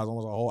didn't even realize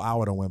almost a whole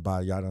hour done went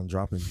by. Y'all done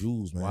dropping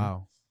jewels, man.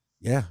 Wow.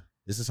 Yeah.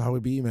 This is how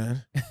it be,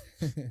 man.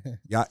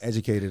 Y'all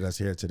educated us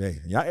here today.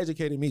 Y'all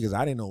educated me, because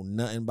I didn't know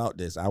nothing about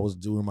this. I was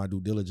doing my due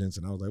diligence,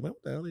 and I was like, man,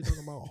 what the hell are they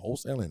talking about?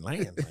 Wholesaling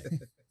land?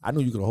 Like, I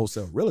knew you could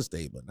wholesale real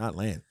estate, but not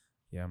land.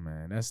 Yeah,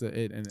 man. That's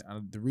it. And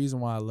the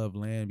reason why I love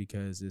land,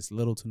 because it's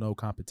little to no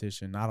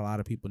competition. Not a lot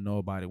of people know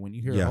about it. When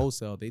you hear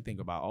wholesale, they think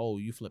about,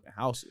 you flipping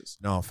houses.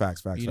 No,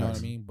 facts. You know what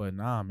I mean? But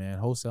nah, man.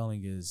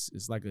 Wholesaling is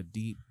like a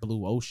deep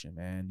blue ocean,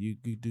 man. You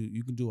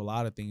can do a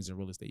lot of things in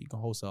real estate. You can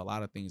wholesale a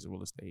lot of things in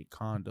real estate: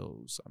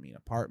 condos,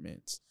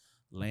 apartments,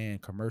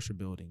 land, commercial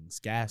buildings,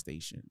 gas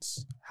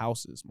stations,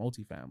 houses,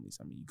 multifamilies.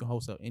 You can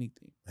wholesale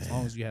anything as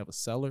long as you have a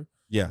seller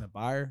and a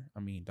buyer.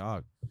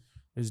 Dog.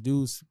 There's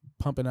dudes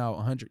pumping out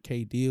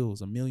 100K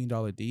deals, $1 million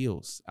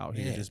deals out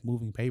here, just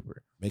moving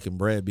paper. Making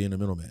bread, being the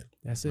middleman.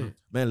 That's it.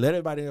 Man, let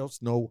everybody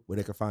else know where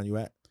they can find you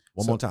at.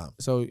 One more time.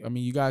 So,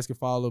 you guys can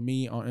follow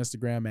me on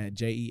Instagram at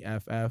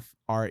JEFFREY,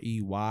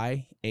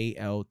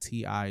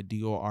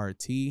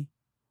 ALTIDORT.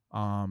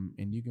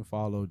 And you can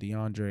follow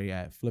DeAndre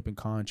at Flipping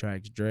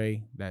Contracts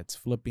Dre. That's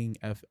Flipping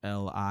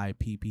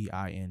FLIPPING.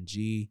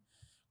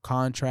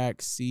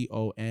 Contracts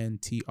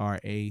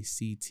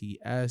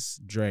CONTRACTS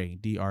Dre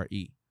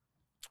DRE.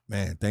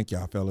 Man, thank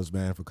y'all fellas,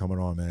 man, for coming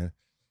on, man.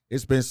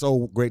 It's been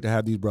so great to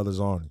have these brothers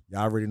on.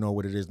 Y'all already know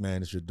what it is,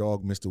 man. It's your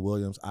dog, Mr.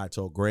 Williams. I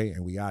Talk Gray,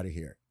 and we out of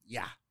here.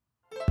 Yeah.